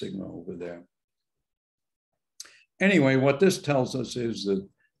put the sigma over there. Anyway, what this tells us is that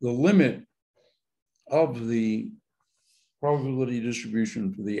the limit of the probability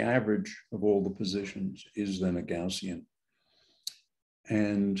distribution for the average of all the positions is then a Gaussian.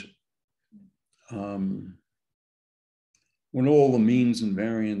 And when all the means and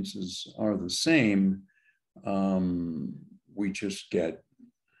variances are the same, we just get,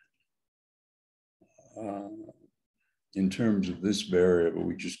 in terms of this variable,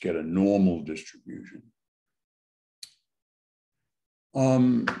 we just get a normal distribution.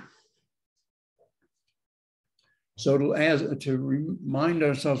 So to remind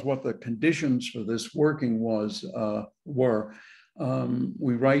ourselves what the conditions for this working were,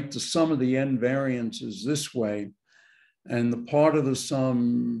 we write the sum of the n variances this way, and the part of the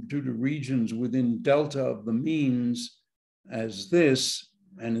sum due to regions within delta of the means as this.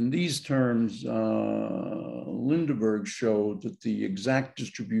 And in these terms, Lindeberg showed that the exact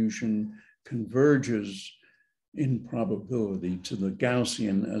distribution converges in probability to the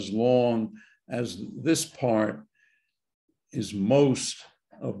Gaussian as long as this part is most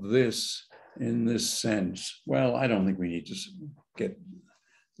of this in this sense. Well, I don't think we need to get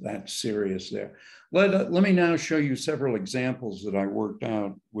that serious there. Let me now show you several examples that I worked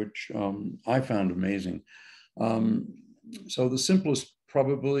out, which I found amazing. So the simplest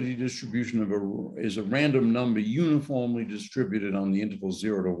probability distribution is a random number uniformly distributed on the interval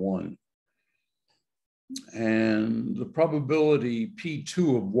 0 to 1. And the probability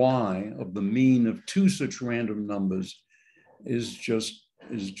P2 of y of the mean of two such random numbers is just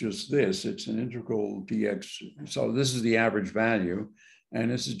this. It's an integral dx. So this is the average value.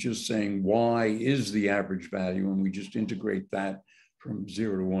 And this is just saying y is the average value. And we just integrate that from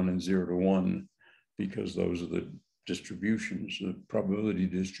 0 to 1 and 0 to 1 because those are the distributions. The probability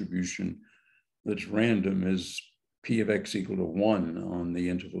distribution that's random is P of x equal to 1 on the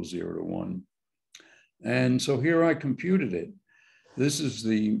interval 0 to 1. And so here I computed it. This is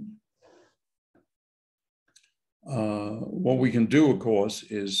the, what we can do, of course,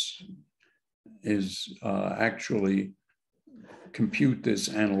 is actually compute this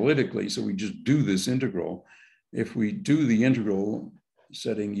analytically. So we just do this integral. If we do the integral,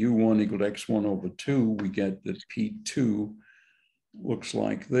 setting u1 equal to x1 over 2, we get that P2 looks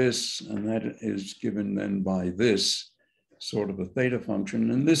like this, and that is given then by this sort of a theta function.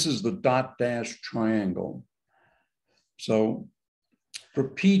 And this is the dot dash triangle. So for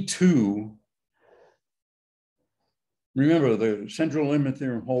P2, remember the central limit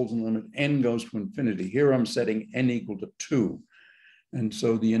theorem holds and limit n goes to infinity. Here I'm setting n equal to 2. And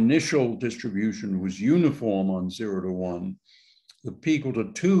so the initial distribution was uniform on 0 to 1. The p equal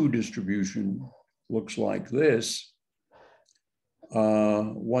to 2 distribution looks like this.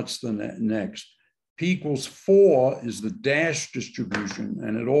 What's the next? P equals 4 is the dash distribution,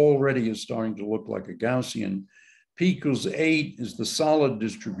 and it already is starting to look like a Gaussian. P equals 8 is the solid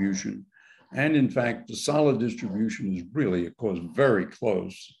distribution. And in fact, the solid distribution is really, of course, very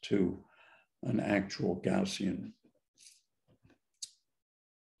close to an actual Gaussian.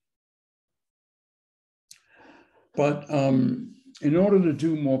 But in order to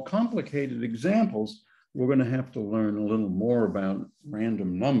do more complicated examples, we're going to have to learn a little more about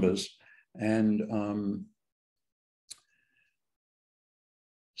random numbers. And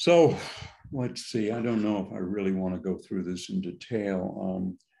so let's see, I don't know if I really want to go through this in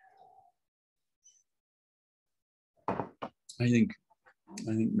detail. I think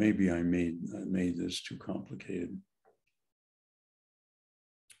maybe I made this too complicated.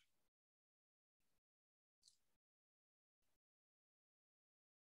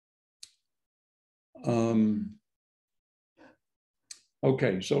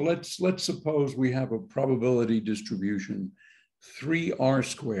 Okay, so let's suppose we have a probability distribution 3r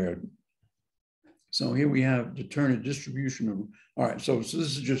squared. So here we have to turn a distribution of, all right, so this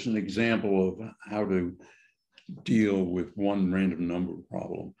is just an example of how to deal with one random number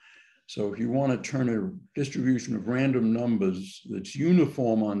problem. So if you want to turn a distribution of random numbers that's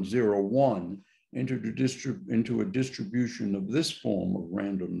uniform on 0, 1 into a distribution of this form of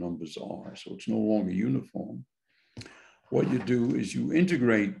random numbers r, so it's no longer uniform, what you do is you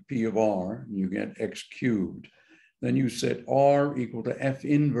integrate p of r, and you get x cubed. Then you set r equal to f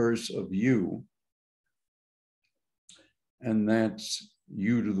inverse of u, and that's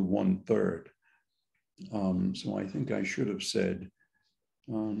u to the 1/3. So I think I should have said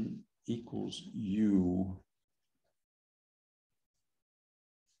equals u.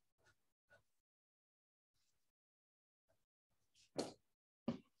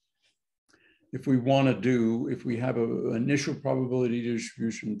 If we want to do, if we have an initial probability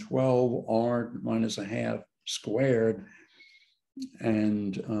distribution 12r minus a half squared,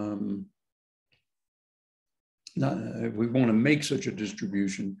 and if we want to make such a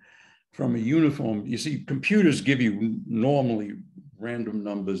distribution from a uniform, you see, computers give you normally random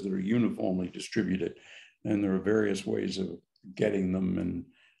numbers that are uniformly distributed, and there are various ways of getting them, and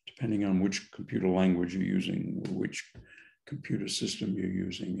depending on which computer language you're using, which computer system you're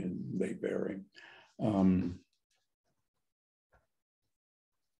using, and they vary.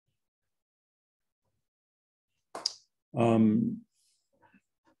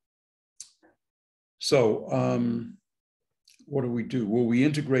 What do? Well, we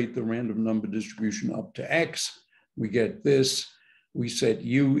integrate the random number distribution up to x. We get this. We set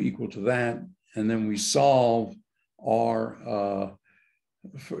u equal to that, and then we solve r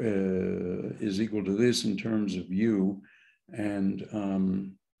is equal to this in terms of u, and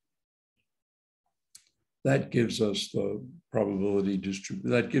that gives us the probability distribution.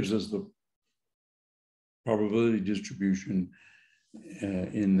 That gives us the probability distribution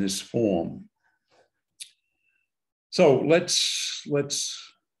in this form. So let's.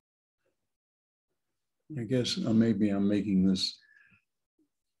 I guess maybe I'm making this,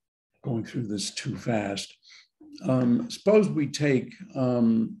 going through this too fast. Suppose we take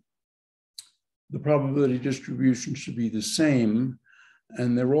the probability distribution should be the same,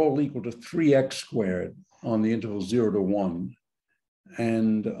 and they're all equal to 3x squared on the interval 0 to 1,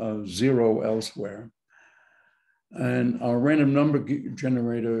 and 0 elsewhere. And our random number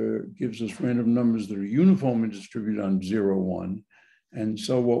generator gives us random numbers that are uniformly distributed on 0, 1. And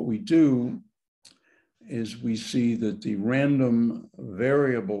so what we do is we see that the random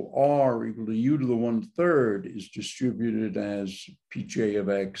variable r equal to u to the 1/3 is distributed as pj of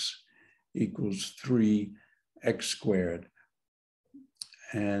x equals 3x squared.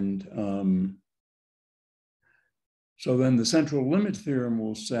 And so then the central limit theorem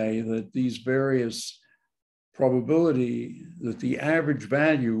will say that these various probability, that the average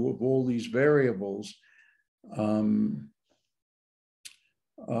value of all these variables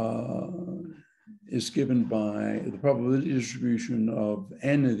is given by the probability distribution of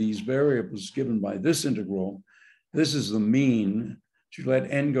n of these variables given by this integral. This is the mean. If you let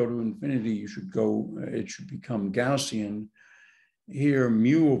n go to infinity, it should become Gaussian. Here,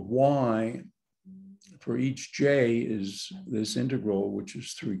 mu of y for each j is this integral, which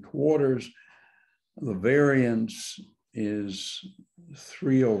is 3/4. The variance is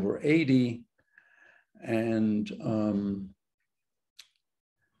 3/80, and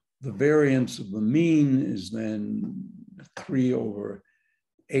the variance of the mean is then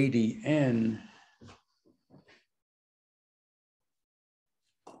 3/80n.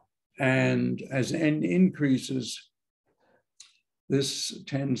 And as n increases, this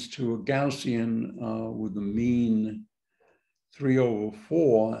tends to a Gaussian with the mean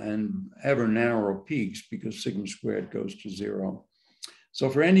 3/4 and ever narrower peaks because sigma squared goes to 0. So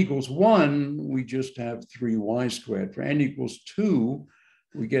for n equals 1, we just have 3y squared. For n equals 2,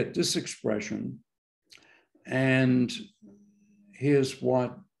 we get this expression. And here's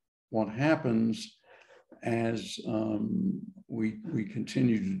what happens as we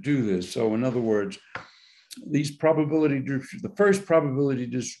continue to do this. So in other words, the first probability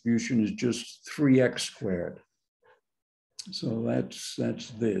distribution is just 3x squared. So that's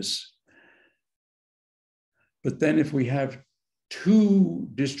this. But then if we have two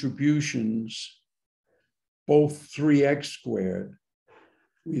distributions, both 3x squared,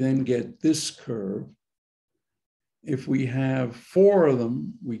 we then get this curve. If we have 4 of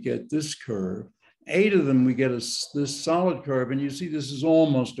them, we get this curve. 8 of them, we get this solid curve. And you see, this is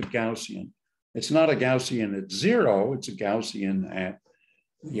almost a Gaussian. It's not a Gaussian at 0, it's a Gaussian at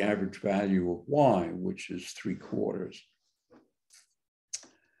the average value of y, which is 3/4.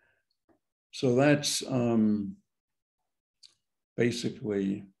 So that's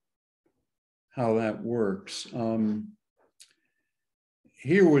basically how that works.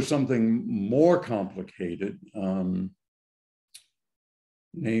 Here was something more complicated,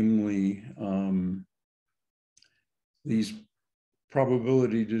 namely these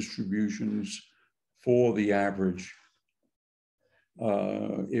probability distributions for the average.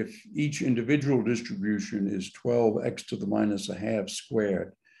 If each individual distribution is 12x to the minus a half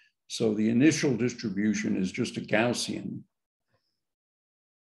squared, so the initial distribution is just a Gaussian.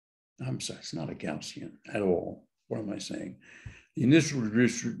 I'm sorry, it's not a Gaussian at all. What am I saying? The initial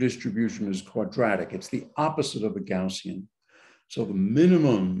distribution is quadratic. It's the opposite of a Gaussian. So the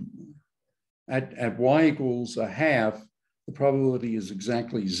minimum at y equals a half, the probability is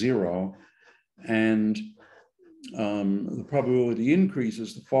exactly 0. And the probability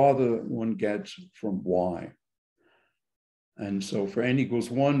increases the farther one gets from y. And so for n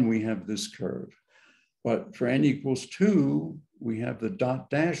equals 1, we have this curve. But for n equals 2, we have the dot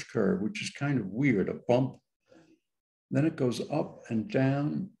dash curve, which is kind of weird, a bump. Then it goes up and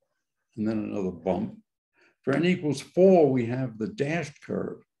down, and then another bump. For n equals 4, we have the dashed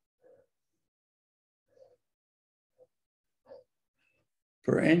curve.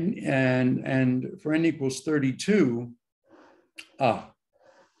 For n and for n equals 32,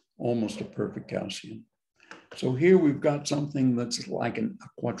 almost a perfect Gaussian. So here we've got something that's like a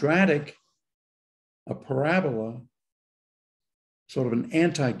quadratic, a parabola, sort of an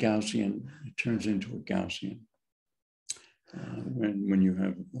anti-Gaussian. It turns into a Gaussian when you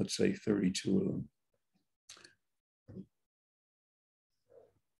have, let's say, 32 of them.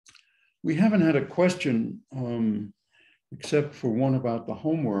 We haven't had a question except for one about the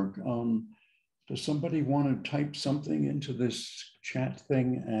homework. Does somebody want to type something into this chat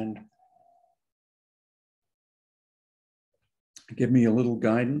thing and give me a little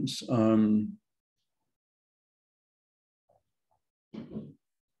guidance?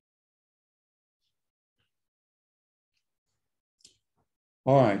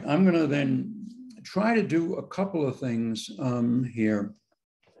 All right, I'm going to then try to do a couple of things here.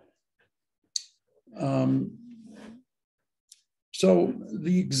 So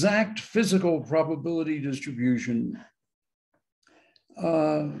the exact physical probability distribution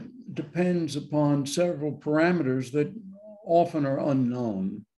depends upon several parameters that often are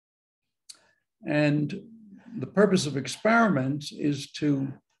unknown. And the purpose of experiments is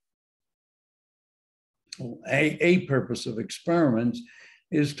to, a purpose of experiments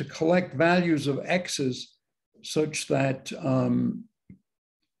is to collect values of x's such that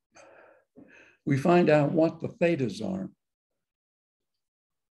we find out what the thetas are.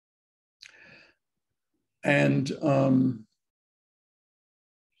 And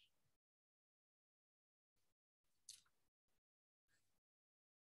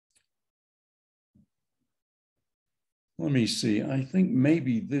let me see, I think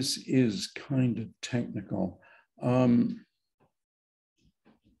maybe this is kind of technical.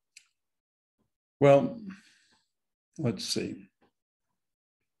 Well, let's see.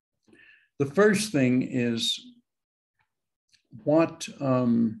 The first thing is what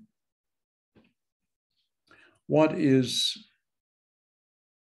is,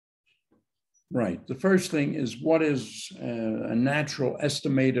 right, the first thing is what is a natural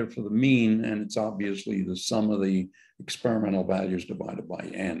estimator for the mean, and it's obviously the sum of the experimental values divided by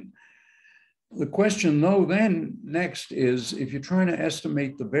n. The question though then next is, if you're trying to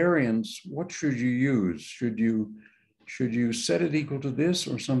estimate the variance, what should you use? Should you set it equal to this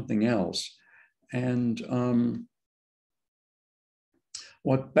or something else? And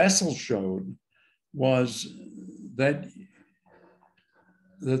what Bessel showed was that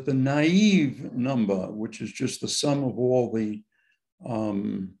the naive number, which is just the sum of all the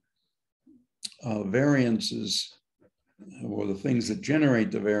variances, or the things that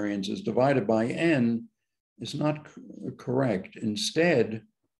generate the variances divided by n, is not correct. Instead,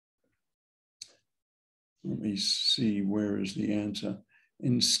 let me see, where is the answer?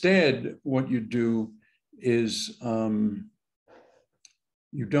 Instead, what you do is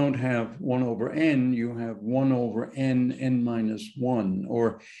you don't have 1 over n, you have 1 over n minus 1,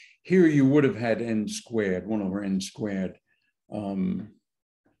 or here you would have had n squared, 1 over n squared.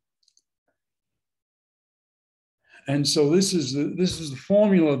 And so this is the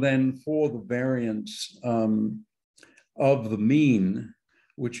formula then for the variance of the mean,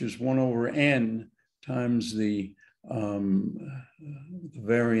 which is 1 over n times the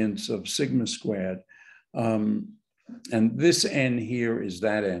variance of sigma squared. And this n here is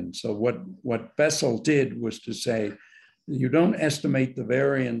that n. So what Bessel did was to say, you don't estimate the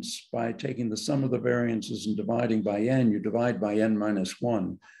variance by taking the sum of the variances and dividing by n, you divide by n minus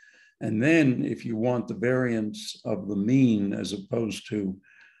 1. And then if you want the variance of the mean as opposed to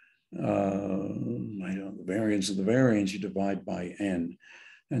the variance of the variance, you divide by n.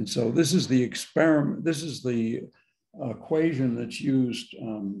 And so this is the experiment, this is the equation that's used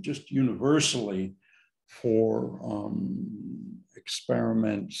just universally for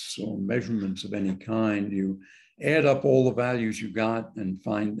experiments or measurements of any kind. You add up all the values you got and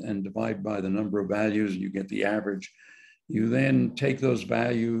divide by the number of values, and you get the average. You then take those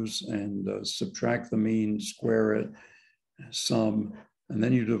values and subtract the mean, square it, sum, and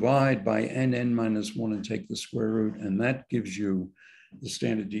then you divide by n minus 1 and take the square root, and that gives you the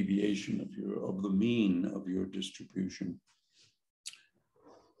standard deviation of the mean of your distribution.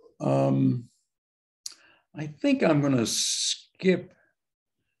 I think I'm going to skip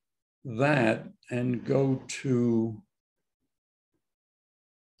that and go to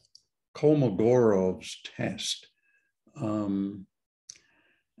Kolmogorov's test.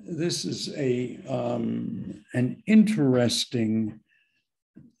 This is an interesting,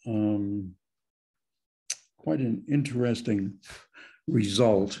 quite an interesting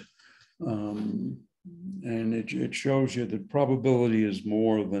result. And it shows you that probability is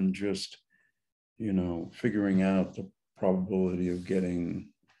more than just, figuring out the probability of getting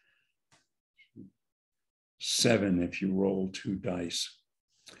 7 if you roll 2 dice.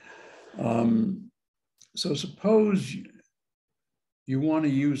 So suppose you want to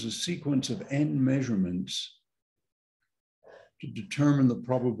use a sequence of n measurements to determine the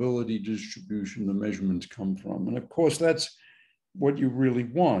probability distribution the measurements come from. And of course, that's what you really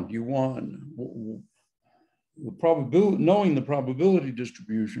want. You want the probability, knowing the probability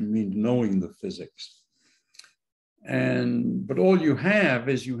distribution means knowing the physics. But all you have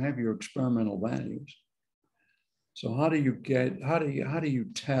is you have your experimental values. So how do you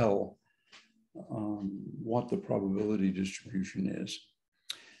tell what the probability distribution is?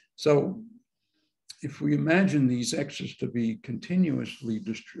 So if we imagine these x's to be continuous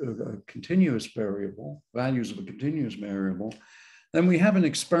variable, values of a continuous variable, then we have an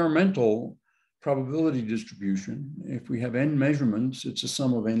experimental probability distribution. If we have n measurements, it's a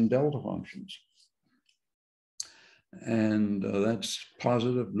sum of n delta functions. And that's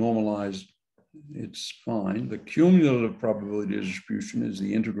positive, normalized, it's fine. The cumulative probability distribution is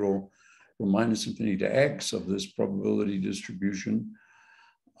the integral from minus infinity to x of this probability distribution.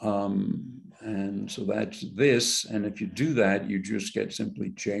 And so that's this. And if you do that, you just get simply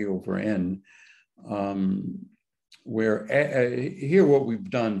j over n. Where here what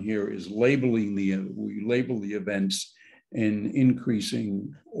we've done here is we label the events in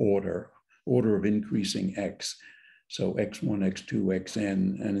increasing order of increasing x. So x1, x2,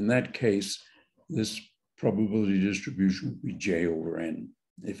 xn. And in that case, this probability distribution would be j over n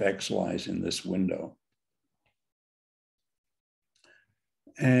if x lies in this window.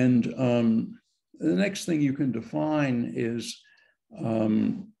 And the next thing you can define is,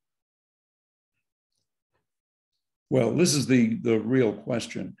 well, this is the real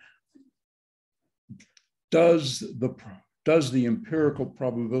question. Does the empirical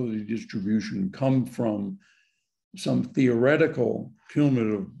probability distribution come from some theoretical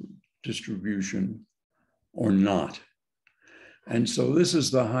cumulative distribution or not? And so this is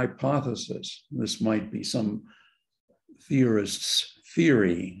the hypothesis. This might be some theorist's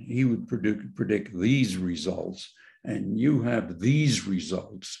theory. He would predict these results, and you have these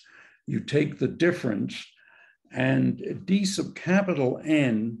results. You take the difference, and D sub capital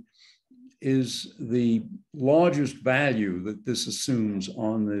N is the largest value that this assumes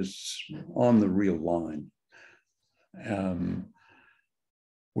on the real line,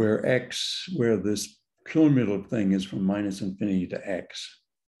 where this cumulative thing is from minus infinity to x.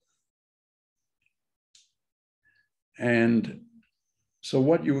 And so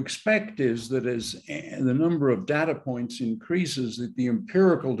what you expect is that as the number of data points increases, that the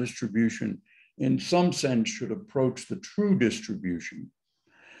empirical distribution in some sense, should approach the true distribution.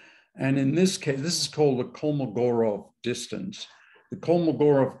 And in this case, this is called the Kolmogorov distance. The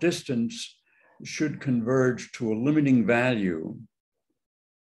Kolmogorov distance should converge to a limiting value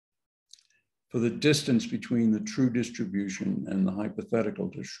for the distance between the true distribution and the hypothetical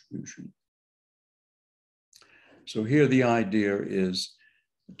distribution. So here the idea is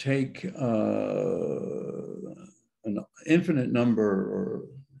take an infinite number, or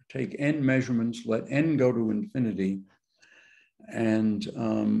take n measurements, let n go to infinity. And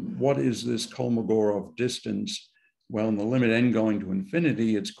what is this Kolmogorov distance? Well, in the limit n going to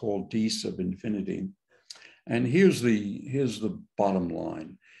infinity, it's called d sub infinity. And here's the bottom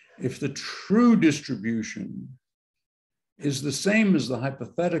line. If the true distribution is the same as the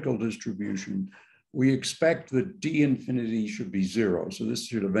hypothetical distribution, we expect that d infinity should be 0. So this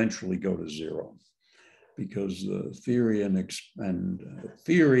should eventually go to 0, because the theory and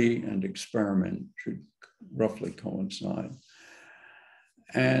experiment should roughly coincide.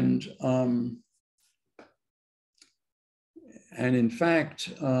 And in fact,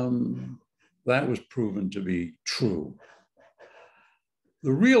 that was proven to be true.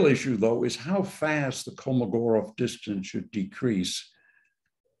 The real issue, though, is how fast the Kolmogorov distance should decrease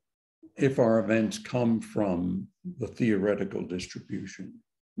if our events come from the theoretical distribution,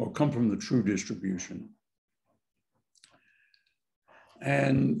 or come from the true distribution.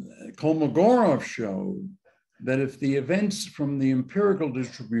 And Kolmogorov showed that if the events from the empirical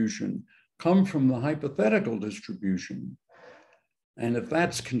distribution come from the hypothetical distribution, and if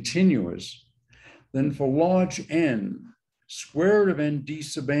that's continuous, then for large n, square root of n d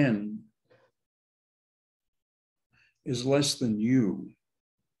sub n is less than u.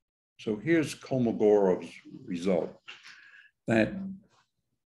 So here's Kolmogorov's result, that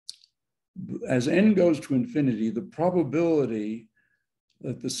as n goes to infinity, the probability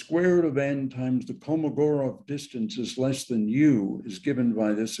that the square root of n times the Kolmogorov distance is less than u is given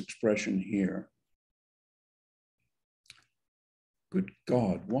by this expression here. Good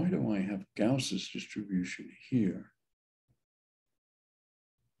God, why do I have Gauss's distribution here?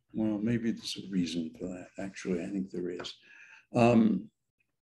 Well, maybe there's a reason for that. Actually, I think there is.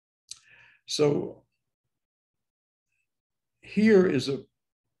 So here is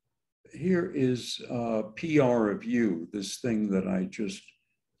PR of u, this thing that I just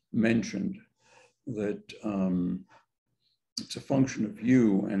mentioned, that it's a function of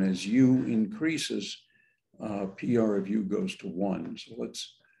u, and as u increases, PR of u goes to 1. So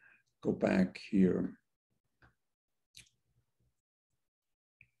let's go back here.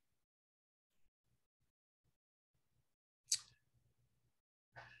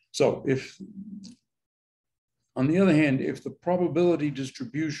 So if, on the other hand, if the probability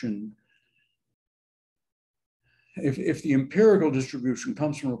distribution, if the empirical distribution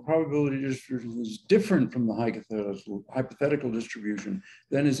comes from a probability distribution that is different from the hypothetical distribution,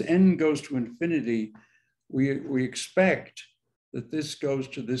 then as n goes to infinity, we expect that this goes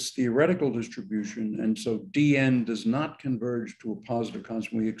to this theoretical distribution, and so dn does not converge to a positive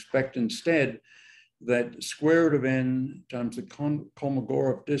constant. We expect instead that square root of n times the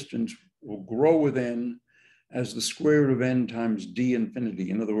Kolmogorov distance will grow with n as the square root of n times d infinity.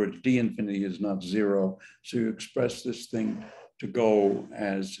 In other words, d infinity is not 0. So you express this thing to go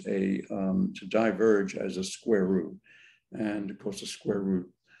as a, to diverge as a square root. And of course, the square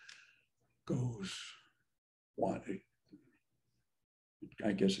root goes, what?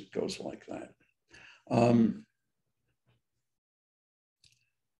 I guess it goes like that.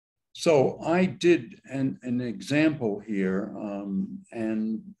 So I did an example here,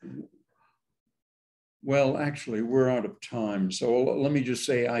 and well, actually, we're out of time. So let me just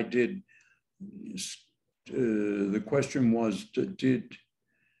say I did, the question was,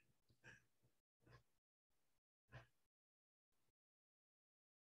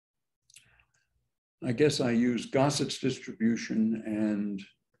 I guess I used Gosset's distribution and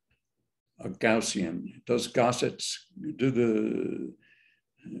a Gaussian. Does Gosset's do the,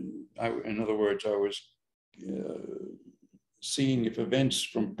 in other words, I was seeing if events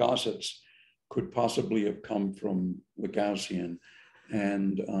from Gosset's could possibly have come from the Gaussian.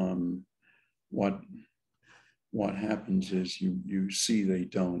 And what happens is you see they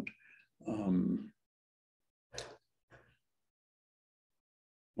don't.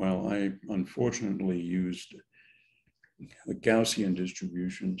 Well, I unfortunately used the Gaussian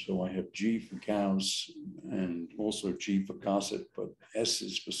distribution, so I have G for Gauss and also G for Gosset, but S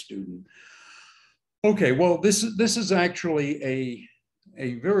is for student. Okay, well, this is actually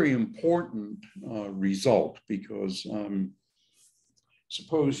a very important result, because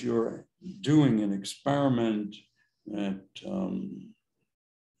suppose you're doing an experiment at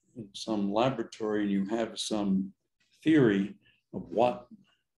in some laboratory and you have some theory of what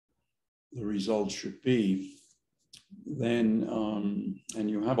the results should be, then, and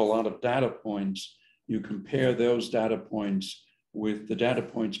you have a lot of data points, you compare those data points with the data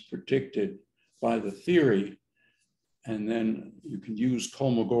points predicted by the theory, and then you can use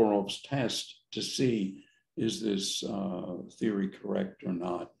Kolmogorov's test to see, is this theory correct or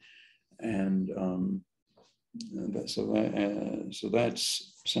not? And so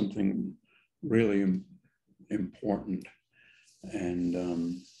that's something really important.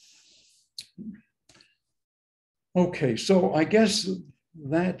 And okay, so I guess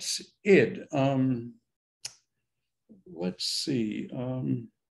that's it. Let's see.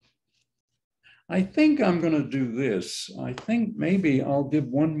 I think I'm going to do this. I think maybe I'll give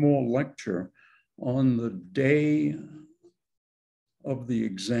one more lecture on the day of the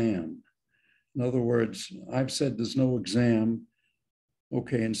exam. In other words, I've said there's no exam.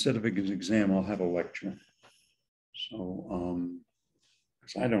 Okay, instead of an exam, I'll have a lecture. So,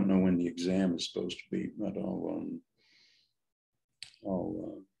 because I don't know when the exam is supposed to be, but I'll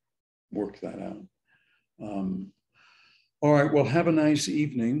work that out. All right, well, have a nice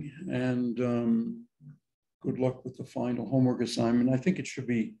evening, and good luck with the final homework assignment. I think it should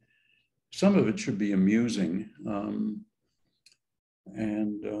be, some of it should be amusing.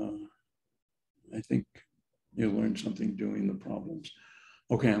 And I think you'll learn something doing the problems.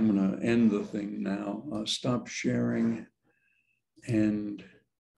 Okay, I'm going to end the thing now. Stop sharing and